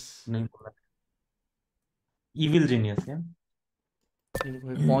 जीनियस। नहीं बोला, इविल जीनियस है,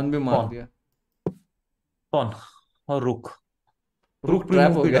 पॉन भी मार पॉन दिया। पॉन, और रुक, रुक रुक भी ट्रैप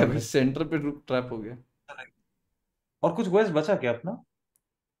मूव हो भी गया, डाल अभी दे, सेंटर पे रुक ट्रैप हो गया। और कुछ क्वेस्ट बचा क्या अपना?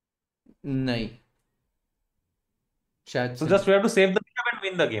 नहीं, शायद तो से जस्ट नहीं। We have to save the bishop and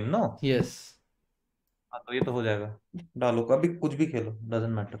win the game, no? Yes. हाँ तो ये तो हो जाएगा, डालो अभी, कुछ भी खेलो,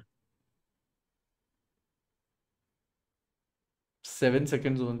 doesn't matter. 7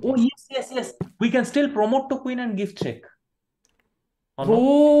 seconds Oh only। yes, yes, yes. We can still promote to queen and give check. Or O not?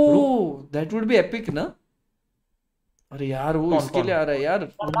 रुक, दैट वुड बी एपिक ना। अरे यार वो कौन इसके कौन लिए आ रहा है यार,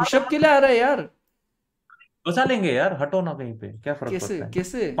 कौन वो मार दे, बिशप के लिए आ रहा है यार। बचा लेंगे यार, हटो ना कहीं पे, क्या फर्क कैसे पड़ता है,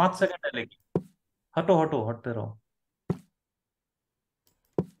 कैसे? 5 सेकंड है लेकिन, हटो हटो, हटते रहो,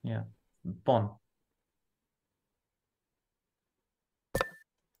 या पॉन,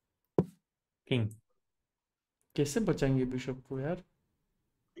 किंग, कैसे बचाएंगे बिशप को यार?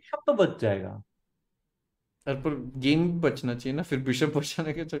 बिशप तो बच जाएगा, अरे पर गेम भी बचना चाहिए ना, फिर बिशप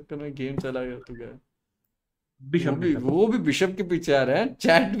बचाने के चक्कर में गेम चला गया तो गया। बिशप बिशप वो भी बिशप के पीछे आ रहा है,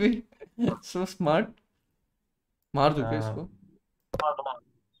 चैट भी सो स्मार्ट। मार दो क्या इसको? मार दो, मार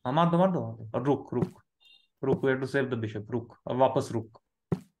दो, मार दो, मार दो। और रुक रुक रुक, we have to save the bishop. रुक, अब वापस रुक।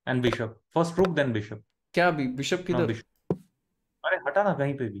 एंड बिशप फर्स्ट, रुक देन बिशप। क्या अभी बिशप नो किधर? बिशप, अरे हटा ना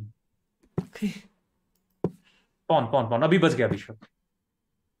कहीं पे भी। पॉन पॉन पॉन, अभी बच गया बिशप।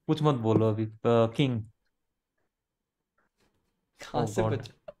 कुछ मत बोलो अभी। किंग। कहाँ ओ से गॉड।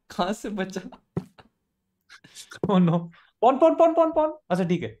 बचा, कहाँ से बचा? Oh no. Pawn pawn pawn pawn pawn, अच्छा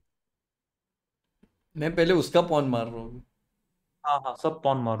ठीक है। मैं पहले उसका पॉन मार रहा हूँ। हाँ हाँ, सब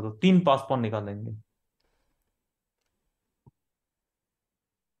पॉन मार दो, 3 पास पॉन निकालेंगे।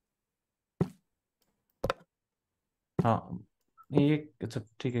 हाँ, ये अच्छा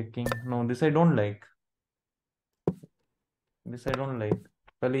ठीक है। King, no this I don't like, this I don't like.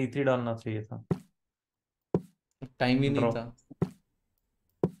 पहले E3 डालना चाहिए था। टाइम ही नहीं ड्रॉ, था।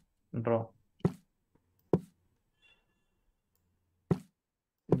 ड्रॉ।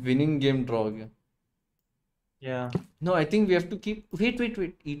 विनिंग गेम ड्रॉ हो गया। या no I think we have to keep, wait wait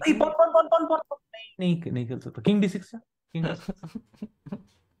wait, नहीं, E2। Pawn pawn pawn pawn pawn pawn. नहीं नहीं नहीं खेल सकता। किंग D6 है, किंग D6।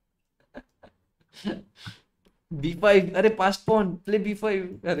 B5, अरे पास्ट पॉन प्ले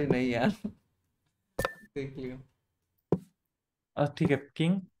B5, अरे नहीं यार देख लियो। ठीक है,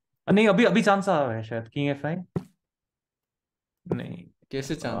 किंग। नहीं, अभी अभी चांस आ रहा है शायद। King F5। नहीं।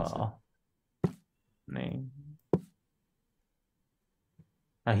 कैसे चांस है? आ, नहीं,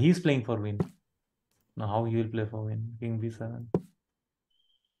 he is playing for win. How he will play for win? King B7।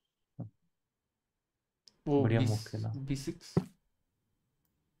 वो बढ़िया बी मूव खेला। B6।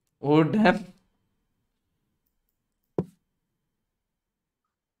 Oh damn.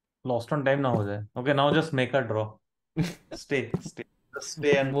 Lost on time ना हो जाए। Okay, now just make a draw. Stay stay,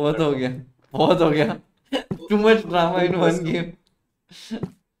 stay and बहुत हो गया, बहुत हो गया। Too much drama in one game.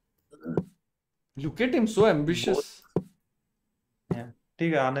 Look at him, so ambitious. बहुत।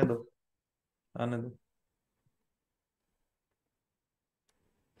 ठीक है, आने दो, आने दो।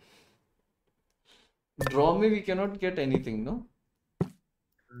 ड्रॉ में we cannot get anything, no?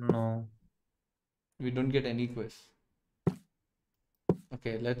 No. We don't get any quest.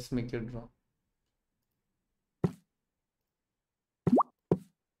 Okay, let's make it draw.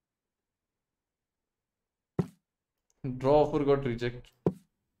 Draw offer got rejected.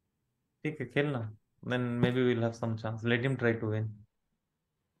 ठीक है, खेलना। Then maybe we'll have some chance. Let him try to win.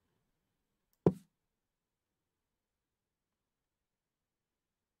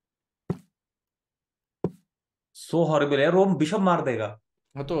 So horrible है, रोम bishop मार देगा।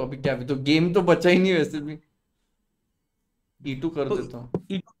 हाँ तो अभी क्या, अभी तो गेम तो बचा ही नहीं वैसे भी। E2 कर तो देता हूँ।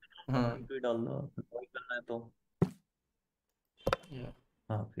 हाँ E2 डाल दो, वही करना है तो। yeah.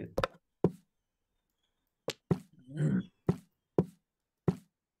 हाँ फिर।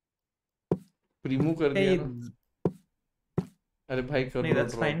 प्रीमू कर दिया ये ना। अरे भाई कर नहीं, लो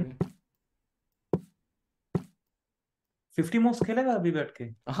दैट्स ड्रॉ फाइन। भी। 50 मूव्स खेलेगा अभी बैठ के।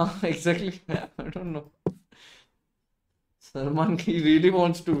 हाँ exactly, I don't know. Salman he really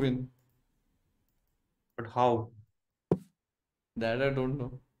wants to win. But how? That I don't know.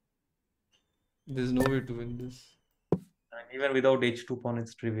 There is no way to win this. Even without H2 pawn,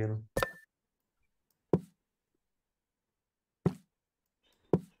 it's trivial.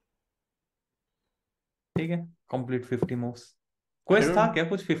 ठीक है, complete 50 moves. आई quest था don't क्या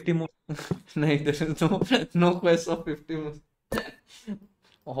कुछ 50 moves? नहीं, there is no, no quest of 50 moves.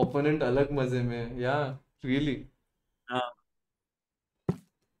 Opponent अलग मजे में है या रियली। हाँ।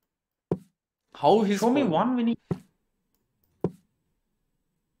 How his show me fall? One winning.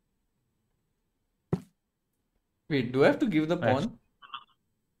 Wait, do I have to give the pawn?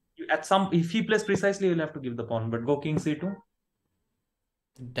 At some, if he plays precisely, you'll have to give the pawn. But go king C2.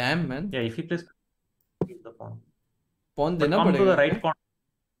 Damn man, Yeah, if he plays, give the pawn. pawn But देना come to पड़ेगा the क्या? right corner.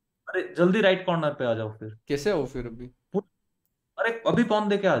 अरे जल्दी right corner पे आ जाओ फिर। कैसे आओ फिर अभी? अरे अभी पॉन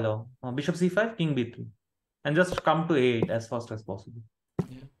दे के आ जाओ। हाँ, bishop C5, king B3, and just come to A8 as fast as possible.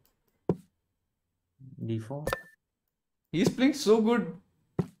 Yeah. D4. He's playing so good.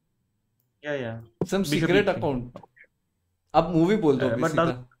 Yeah, yeah. Some Bishop secret E3. account. अब मूवी बोल दो अभी But सीधा।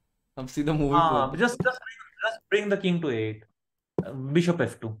 does, अब सीधा मूवी बोल दो। just bring the king to A8. Bishop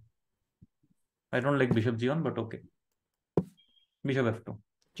F2. I don't like bishop G1, but okay. Bishop F2.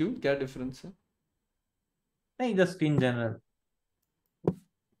 क्यों, क्या डिफरेंस है? नहीं, just in general.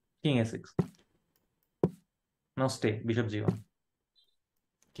 King A6. Now stay. Bishop G1.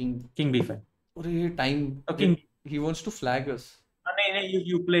 King. King B5. अरे time. Oh, king. He wants to flag us. नहीं,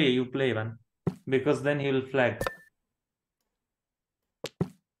 you play man. Because then he will flag.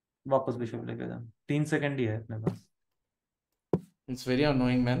 वापस bishop लेके जा, 3 second ही है अपने पास। It's very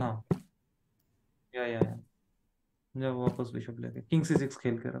annoying, man. हाँ, या जब वापस बिशप लेके किंग C6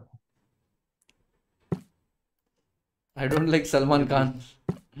 खेल के रखो। I don't like Salman Khan.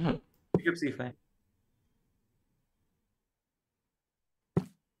 Bishop C5,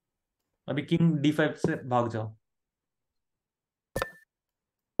 अभी किंग D5 से भाग जाओ।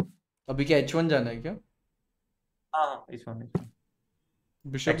 अभी क्या H1 जाना है क्या? हाँ, इस वन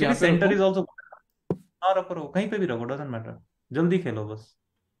बिशप एक्चुअली यहाँ पे सेंटर रखो. Is also. हाँ, रखो कहीं पे भी रखो, डजंट मैटर, जल्दी खेलो बस।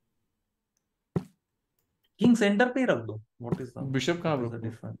 किंग सेंटर पे ही रख दो। बिशप कहाँ व्हाट इज द रखो?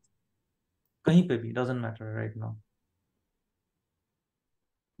 डिफरेंस? कहीं पे भी doesn't matter right now,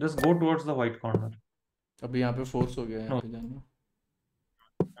 just go towards the white corner. अभी यहाँ पे फोर्स हो गया यहाँ नो, पे जाना.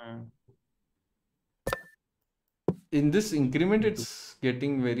 In this increment, it's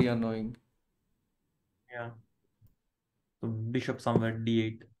getting very annoying. या तो bishop somewhere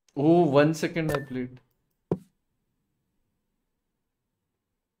D8। Oh, 1 second I played.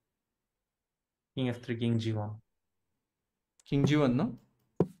 King F3, king G1, King G1, no?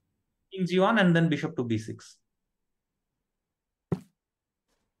 King G1 and then bishop to B6,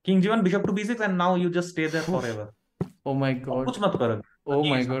 king G1 bishop to B6 and now you just stay there Oof. Forever. Oh my और god. कुछ मत करो। Oh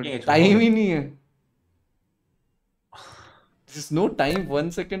king my H1, god. King H1 हो Time गया। ही नहीं है. There's no time. 1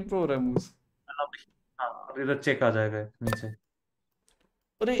 second pro Ramus. हाँ, इधर चेक आ जाएगा नीचे।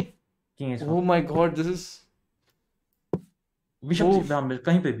 अरे. King H1, Oh my god. This is. Bishop Oh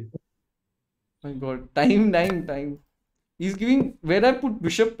कहीं पे भी। my god. Time. He's giving. Where I put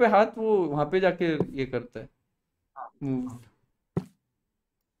bishop पे हाथ वो वहाँ पे जाके ये करता है. Move.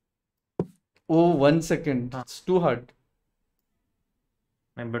 Oh, 1 second. हाँ, It's too hard.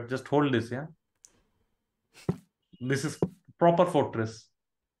 But just hold this, या दिस इज प्रॉपर फोर्ट्रेस।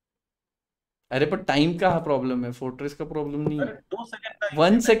 अरे पर टाइम का प्रॉब्लम है, फोर्ट्रेस का प्रॉब्लम नहीं अरे है. 2 सेकंड का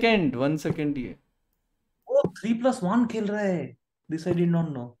 1 second ही है. वो 3+1 खेल रहा है, this I did not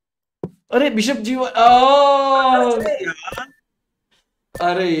know. अरे बिशप G1.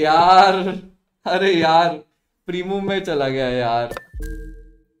 अरे यार, अरे यार. अरे यार. प्रीमू में चला गया यार.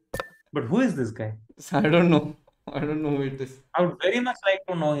 But who is this guy? I don't know. I don't know who it is. I would very much like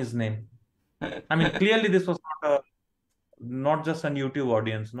to know his name. I mean, clearly this was not just an YouTube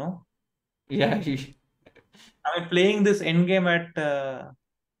audience, no? Yeah, I mean, playing this endgame at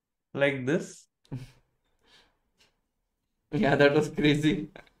like this. yeah, that was crazy.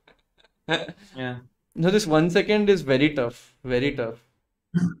 Yeah. No, this 1 second is very tough. Very tough.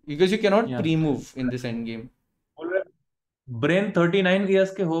 Because you cannot Yeah. pre-move in this end game. Brain 39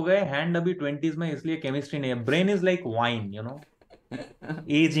 years के हो गए, hand अभी 20s में, इसलिए chemistry नहीं है। Brain is like wine, you know,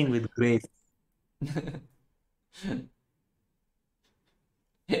 ageing with grace.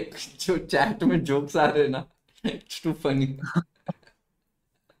 जो chat में जोक्स आ रहे हैं ना, it's too funny.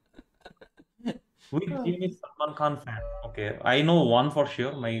 Which team is Salman Khan fan? Okay, I know one for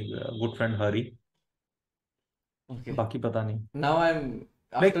sure, my good friend Hari. Okay. बाकी पता नहीं। Now I'm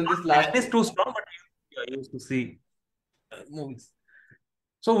Like, after this fan last is too strong, but I used to see movies.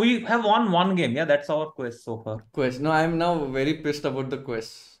 So we have won one game. Yeah, that's our quest so far. quest. No, I'm now very pissed about the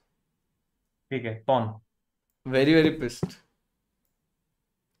quest. ठीक है, pawn, Very pissed.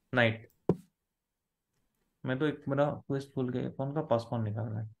 knight। मैं तो एक मेरा quest भूल गया, pawn का पास pawn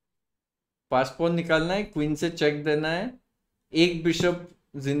निकालना है। पासपोर्ट निकालना है, क्वीन से चेक देना है, एक बिशप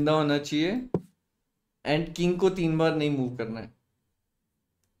जिंदा होना चाहिए, एंड किंग को 3 बार नहीं मूव करना है.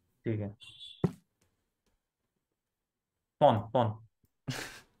 ठीक है, pawn।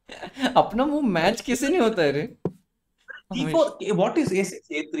 अपना मूव मैच कैसे नहीं होता है रे? D4, what is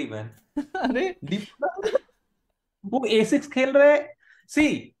A6 A3 man? अरे D4, वो A6 खेल रहे हैं।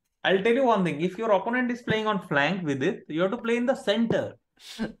 See, I'll tell you one thing. If your opponent is playing on flank with it, you have to play in the center.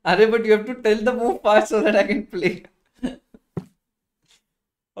 अरे but you have to tell the move fast so that I can play.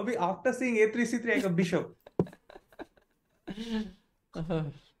 अभी after seeing A3 C3 I got bishop.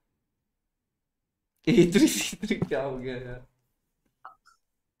 A3 C3 क्या हो गया यार?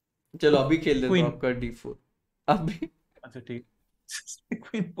 चलो अभी खेल देते हैं आपका D4. अभी अच्छा ठीक।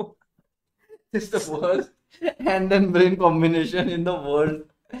 Queen 4. It's the worst hand and brain combination in the world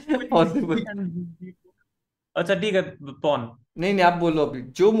possible. अच्छा ठीक है, pawn। नहीं आप बोलो, अभी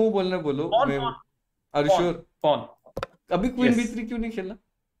जो मूव बोलना है बोलो. Pawn, मैं pawn, are you pawn, sure? pawn। अभी क्वीन Yes. B3 क्यों नहीं खेला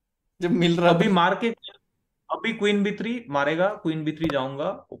जब मिल रहा अभी था? मार के, अभी क्वीन B3 मारेगा, क्वीन B3 जाऊंगा,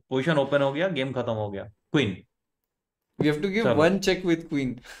 पोजीशन ओपन हो गया, गेम खत्म हो गया। Queen, We have to give चलो। one check with queen.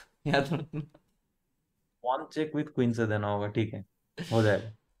 याद रखना. वन चेक विद क्वीन से देना होगा, ठीक है, हो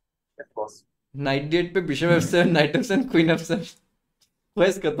जाएगा। नाइट डेट पे bishop F7, night F7, queen F7.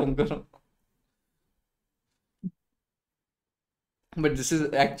 Quest खत्म करो. But this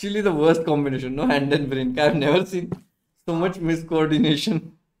is actually the worst combination, no hand and brain. I've never seen so much miscoordination.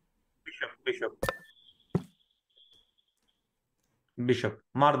 Bishop bishop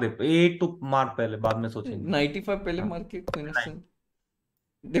मार दे, ए टू मार, पहले बाद में सोचेंगे। 95 पहले हाँ, मार के क्वीन ऑफ नाइट, सन।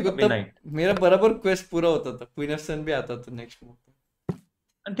 देखो अभी तब नाइट। मेरा बराबर क्वेस्ट पूरा होता था, क्वीन ऑफ सन भी आता था नेक्स्ट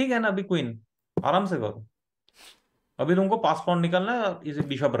मूव। ठीक है ना, अभी क्वीन आराम से करो। अभी तुमको पास पॉन निकलना है, इसे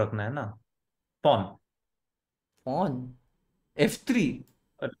बिशप रखना है ना, पॉन। On F3।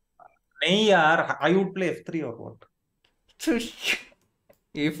 नहीं यार, आई वुड प्ले F3 और व्हाट।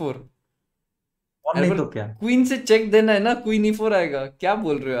 A4। और अरे नहीं पर तो क्या। क्वीन से चेक देना है ना, क्वीन E4 आएगा, क्या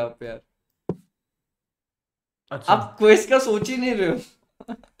बोल रहे हो आप यार? अच्छा, आप क्वेस्ट का सोच ही नहीं रहे हो।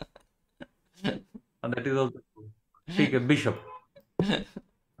 That is also. ठीक है, बिशप।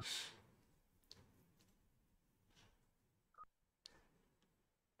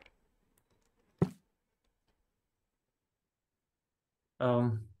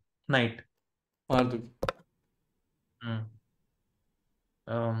 नाइट। मार दो।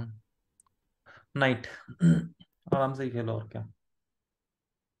 नाइट। आराम से ही खेलो, और क्या।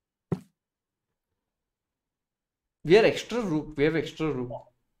 वी आर एक्स्ट्रा रूक, वी हैव एक्स्ट्रा रूक।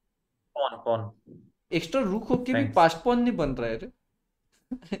 Pawn pawn. एक्स्ट्रा रूक होके भी थैंक्स। पास्ट पॉन नहीं बन रहा है रे।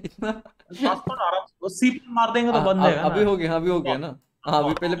 इतना। पास पॉन आराम से, सी पॉन मार देंगे तो बन जाएगा अभी ना। हो गया, अभी हो गया पॉन ना। हाँ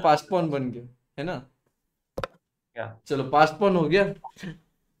अभी पॉन पहले पास्ट पॉन बन गया है ना। क्या। चलो पास्ट पॉन हो गया। अभी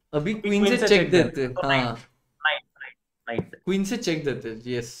अभी क्वीन क्वीन से से चेक चेक देना देते है, तो हाँ। Night night night night. Queen से चेक देते,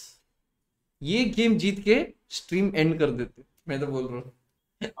 यस। ये गेम जीत के स्ट्रीम एंड कर देते, मैं तो बोल रहा हूँ।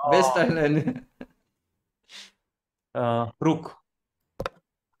 Best island. रुक।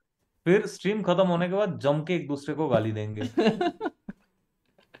 फिर स्ट्रीम खत्म होने के बाद जम के एक दूसरे को गाली देंगे।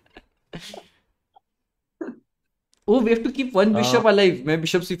 O V have to keep one bishop alive. मैं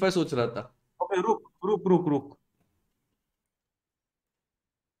बिशप C5 सोच रहा था। ओके, रुक रुक रुक रुक।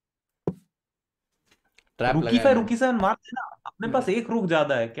 ट्रैप रुकी लगाया फाइव मैंने। रुकी सेवन मार देना, अपने पास एक रुक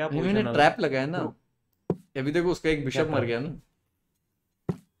ज्यादा है, क्या नहीं मैंने पोजीशन है ट्रैप लगाया ना। रुक। अभी देखो उसका एक क्या बिशप मर ट्रैप, गया ना।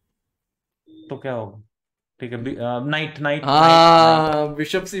 तो क्या होगा। ठीक है, नाइट नाइट नाइट नाइट। हाँ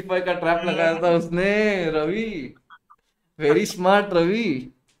बिशप C5 का ट्रैप लगाया था उसने। Ravi, very smart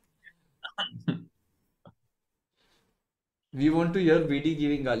Ravi. We want to here VD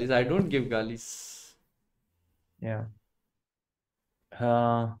giving गालिस, I don't give गालिस। या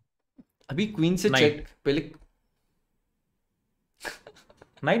अभी क्वीन से चेक नाइट पहले।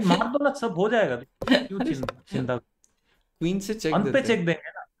 नाइट मार दो ना, सब हो जाएगा, क्यों चिंता। क्वीन से चेक अंत पे देते चेक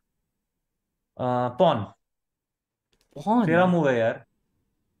देंगे ना। पॉन। कौन। तेरा मूव है यार।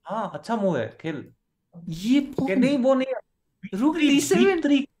 हाँ, अच्छा मूव है, खेल। ये क्या कौन। नहीं, वो नहीं। रुक बी थ्री D7।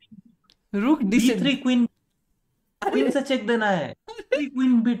 बी रुक D7। Three queen. क्वीन अरे से चेक देना है, थ्री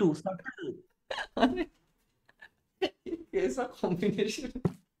क्वीन B2 अरे कैसा कॉम्बिनेशन।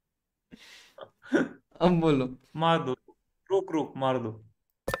 अब बोलो। मार दो, रुक रुक मार दो।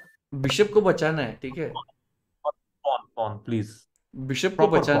 बिशप को बचाना है, ठीक है। Pawn pawn please. बिशप को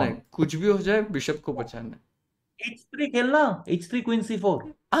प्रॉपर बचाना है, पॉन। कुछ भी हो जाए बिशप को बचाना है। H3 खेलना, H3 क्वीन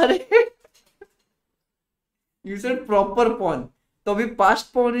C4। अरे यू सेड प्रॉपर पॉन, तो अभी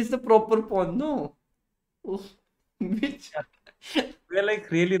past porn is the proper pawn no. which We are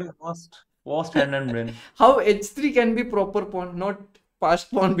like really the worst hand and brain. how H3 can be proper pawn, not past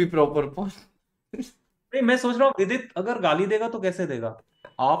pawn be proper pawn. नहीं, मैं सोच रहा हूँ विदित अगर गाली देगा तो कैसे देगा।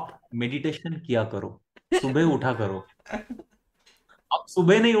 आप मेडिटेशन किया करो, सुबह उठा करो। आप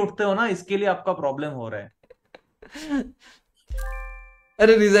सुबह नहीं उठते हो ना, इसके लिए आपका प्रॉब्लम हो रहा है।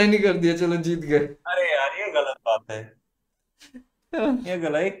 अरे रिजाइन ही कर दिया, चलो जीत गए। अरे यार, ये गलत बात है। ये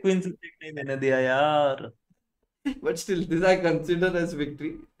गलत, एक क्वीन से चेक नहीं देने दिया यार। But still this I consider as victory.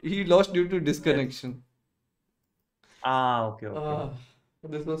 He lost due to disconnection. Okay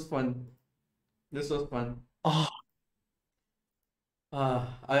okay. This was fun. This was fun. I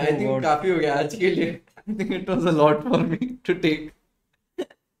Oh think God. काफी हो गया आज के लिए। I think it was a lot for me to take.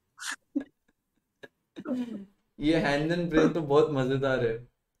 ये hand and brain तो बहुत मजेदार है।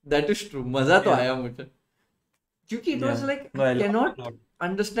 That is true. मजा तो Yeah. आया मुझे, क्योंकि it was Yeah. like No, I I love cannot it a lot.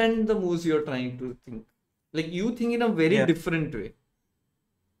 understand the moves you're trying to think. Like you think in a very Yeah. different way.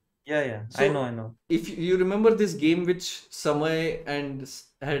 Yeah. So, I know. if you remember this game which Samay and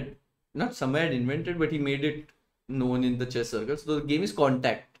had not Samay had invented, but he made it known in the chess circles. So the game is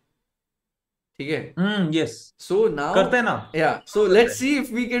Contact. ठीक है? Yes. So now, करते हैं ना। yeah. So let's see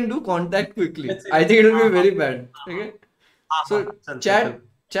if we can do Contact quickly. Let's see. I think it will be हाँ, very bad. ठीक है? So चल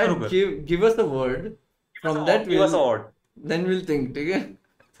chat शुरू कर। give us a word. From that Give us a word. then we'll think. ठीक है?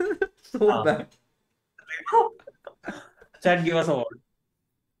 So हाँ। bad. Chat, give us a word.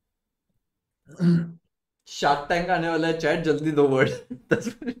 Shark tank आने वाला है चैट, जल्दी दो वर्ड 10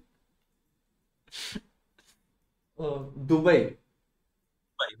 मिनट। Dubai,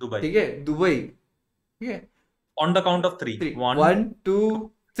 Dubai. ठीक है, दुबई, ठीक है। On the count of three. 3 One, 1 2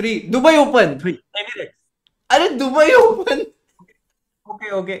 3 Dubai open. three. Emirates. अरे दुबई ओपन,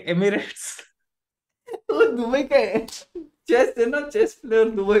 Okay. Emirates. वो दुबई का है, चेस है ना, chess player,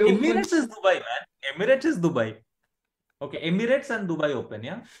 Dubai open. Emirates is Dubai, man. Emirates is Dubai. Okay, Emirates and Dubai Open,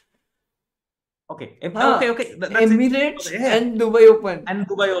 yeah. Okay. हाँ, Okay. That's it. Emirates Yeah. And Dubai open. And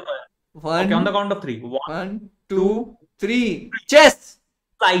Dubai Open. Okay, 1 on the count of three. One, 1 2 two, 3 chess.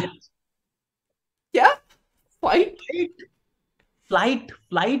 flight. क्या? Fight? Flight.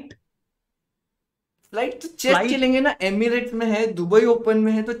 Flight तो chess Flight. खेलेंगे ना, Emirates में है, Dubai open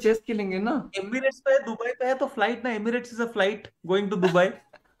में है, तो चेस खेलेंगे ना। Emirates पे है, दुबई पे है, तो फ्लाइट ना, Emirates is a flight going to Dubai.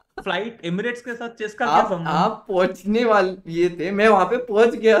 Flight Emirates के साथ चेस का क्या संबंध? आप पहुंचने वाले ये थे, मैं वहां पे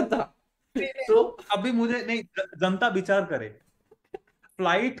पहुंच गया था। तो अभी मुझे नहीं, जनता विचार करे,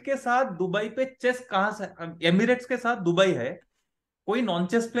 फ्लाइट के साथ दुबई पे चेस कहां से? एमिरेट्स के साथ दुबई है, कोई नॉन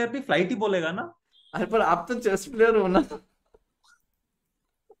चेस प्लेयर भी फ्लाइट ही बोलेगा ना। अरे पर आप तो चेस प्लेयर हो ना।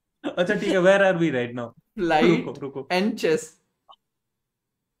 अच्छा ठीक है, where are we write now? Flight रुको एंड चेस,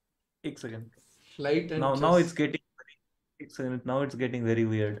 एक second. Flight and now chess, it's getting, एक second, now it's getting very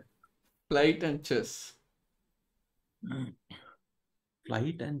weird. Flight and chess.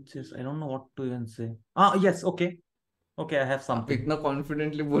 Flight and chess, I don't know what to even से। Yes, okay, I have आप something. इतना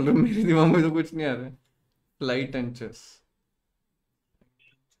confidently बोल रहे हो, मेरे दिमाग में तो कुछ नहीं आ रहा है। Flight and chess,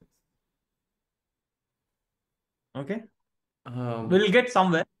 okay, we will get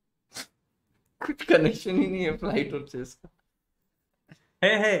somewhere. कुछ कनेक्शन ही नहीं है फ्लाइट और चेस का।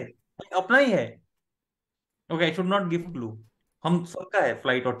 है अपना ही है। Okay, I should not give clue, हम सबका है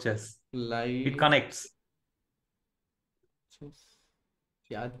फ्लाइट और चेस, इट फ्लाइट कनेक्ट्स।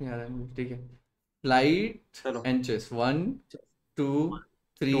 याद नहीं आ रहा है मुझे, ठीक है। फ्लाइट चलो, and chess, 1 2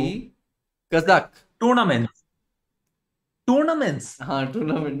 3 to, Kazakh. Tournaments. हाँ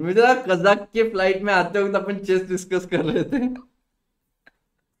टूर्नामेंट, मुझे लगा कजाक के फ्लाइट में आते वक्त अपन चेस डिस्कस कर रहे थे।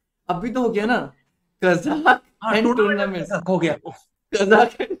 अभी तो हो गया ना, कजाक हाँ, एंड टूर्नामेंट टूर्नामेंट, हो गया।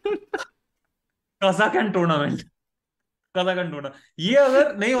 Kazakh and Kazakh and tournament, Kazakh and tournament, ये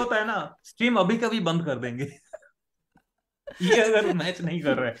अगर नहीं होता है ना, स्ट्रीम अभी कभी बंद कर देंगे। ये अगर मैच नहीं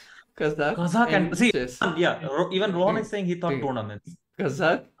कर रहे। Kazakh Kazakh and and C, chess, या even Rohan is saying he thought ठीक है, tournaments.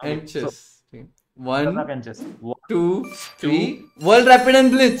 Kazakh okay, and so chess, 1 Kazakh and chess, 2 to, 3 world rapid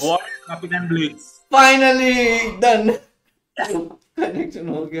and blitz. World rapid and blitz. Finally done, connection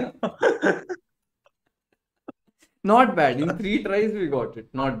हो गया। Not bad. In 3 tries we got it.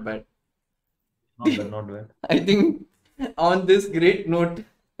 Not bad. Not bad. I think on this great note,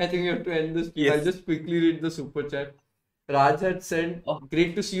 I think we have to end this stream. Yes. I'll just quickly read the super chat. Raj had said,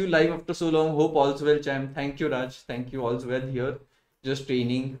 "Great to see you live after so long. Hope all's well, champ." Thank you, Raj. Thank you. All's well here. Just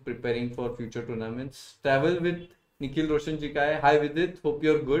training, preparing for future tournaments. Travel with Nikhil Roshan ji ka hai. Hi Vidit. Hope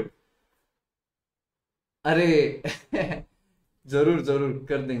you're good. अरे जरूर जरूर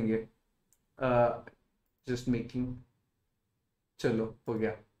कर देंगे। Just making. चलो हो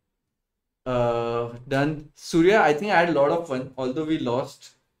गया। Done. Surya, I think I had a lot of fun, although we lost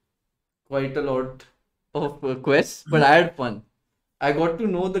quite a lot of quests, but I had fun. I got to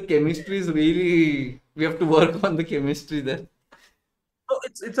know the chemistry is really, we have to work on the chemistry there. So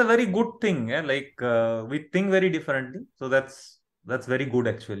it's a very good thing, yeah. Like we think very differently, so that's very good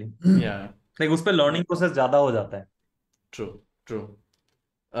actually. Yeah, Like उस पे learning process ज्यादा हो जाता है. true.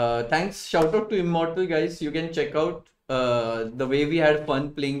 Thanks. Shout out to Immortal, guys. You can check out the way we had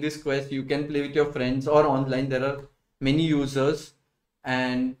fun playing this quest. You can play with your friends or online. There are many users,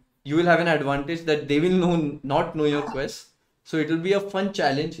 and you will have an advantage that they will not know your quest. So it will be a fun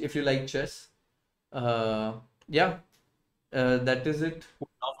challenge if you like chess. Yeah, that is it.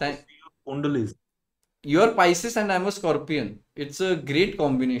 Kundalini. You're Pisces and I'm a Scorpion. It's a great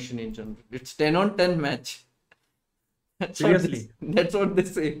combination in general. It's 10 on 10 match. Seriously? That's what they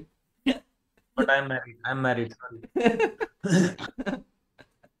say. But I'm married. Sorry.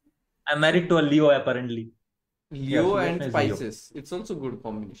 I'm married to a Leo apparently. Leo Yeah, and Leo. Pisces. It's also good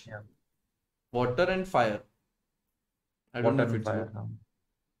combination. Yeah. Water and fire. I don't know if it's good.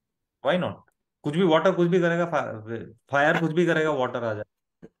 Why not? कुछ भी water कुछ भी करेगा, fire कुछ भी करेगा, water आ जाए.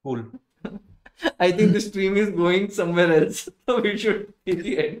 Cool. I think the stream is going somewhere else. So we should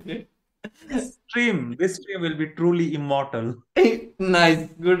really end it. This stream will be truly immortal. Nice.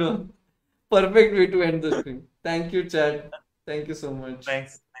 Good one. Perfect way to end the stream. Thank you, Chad. Thank you so much.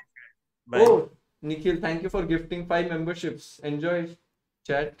 Thanks. Bye. Oh, Nikhil, thank you for gifting 5 memberships. Enjoy,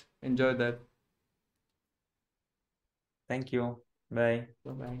 chat. Enjoy that. Thank you. Bye.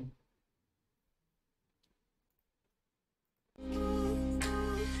 Bye-bye.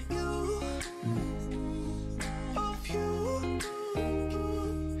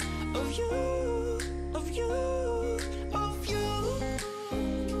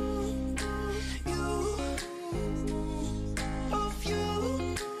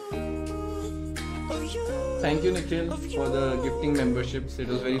 Thank you, Nikhil, for the gifting memberships. It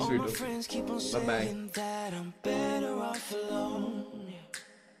was very sweet of you. Bye-bye.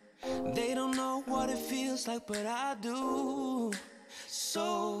 They don't know what it feels like, but I do.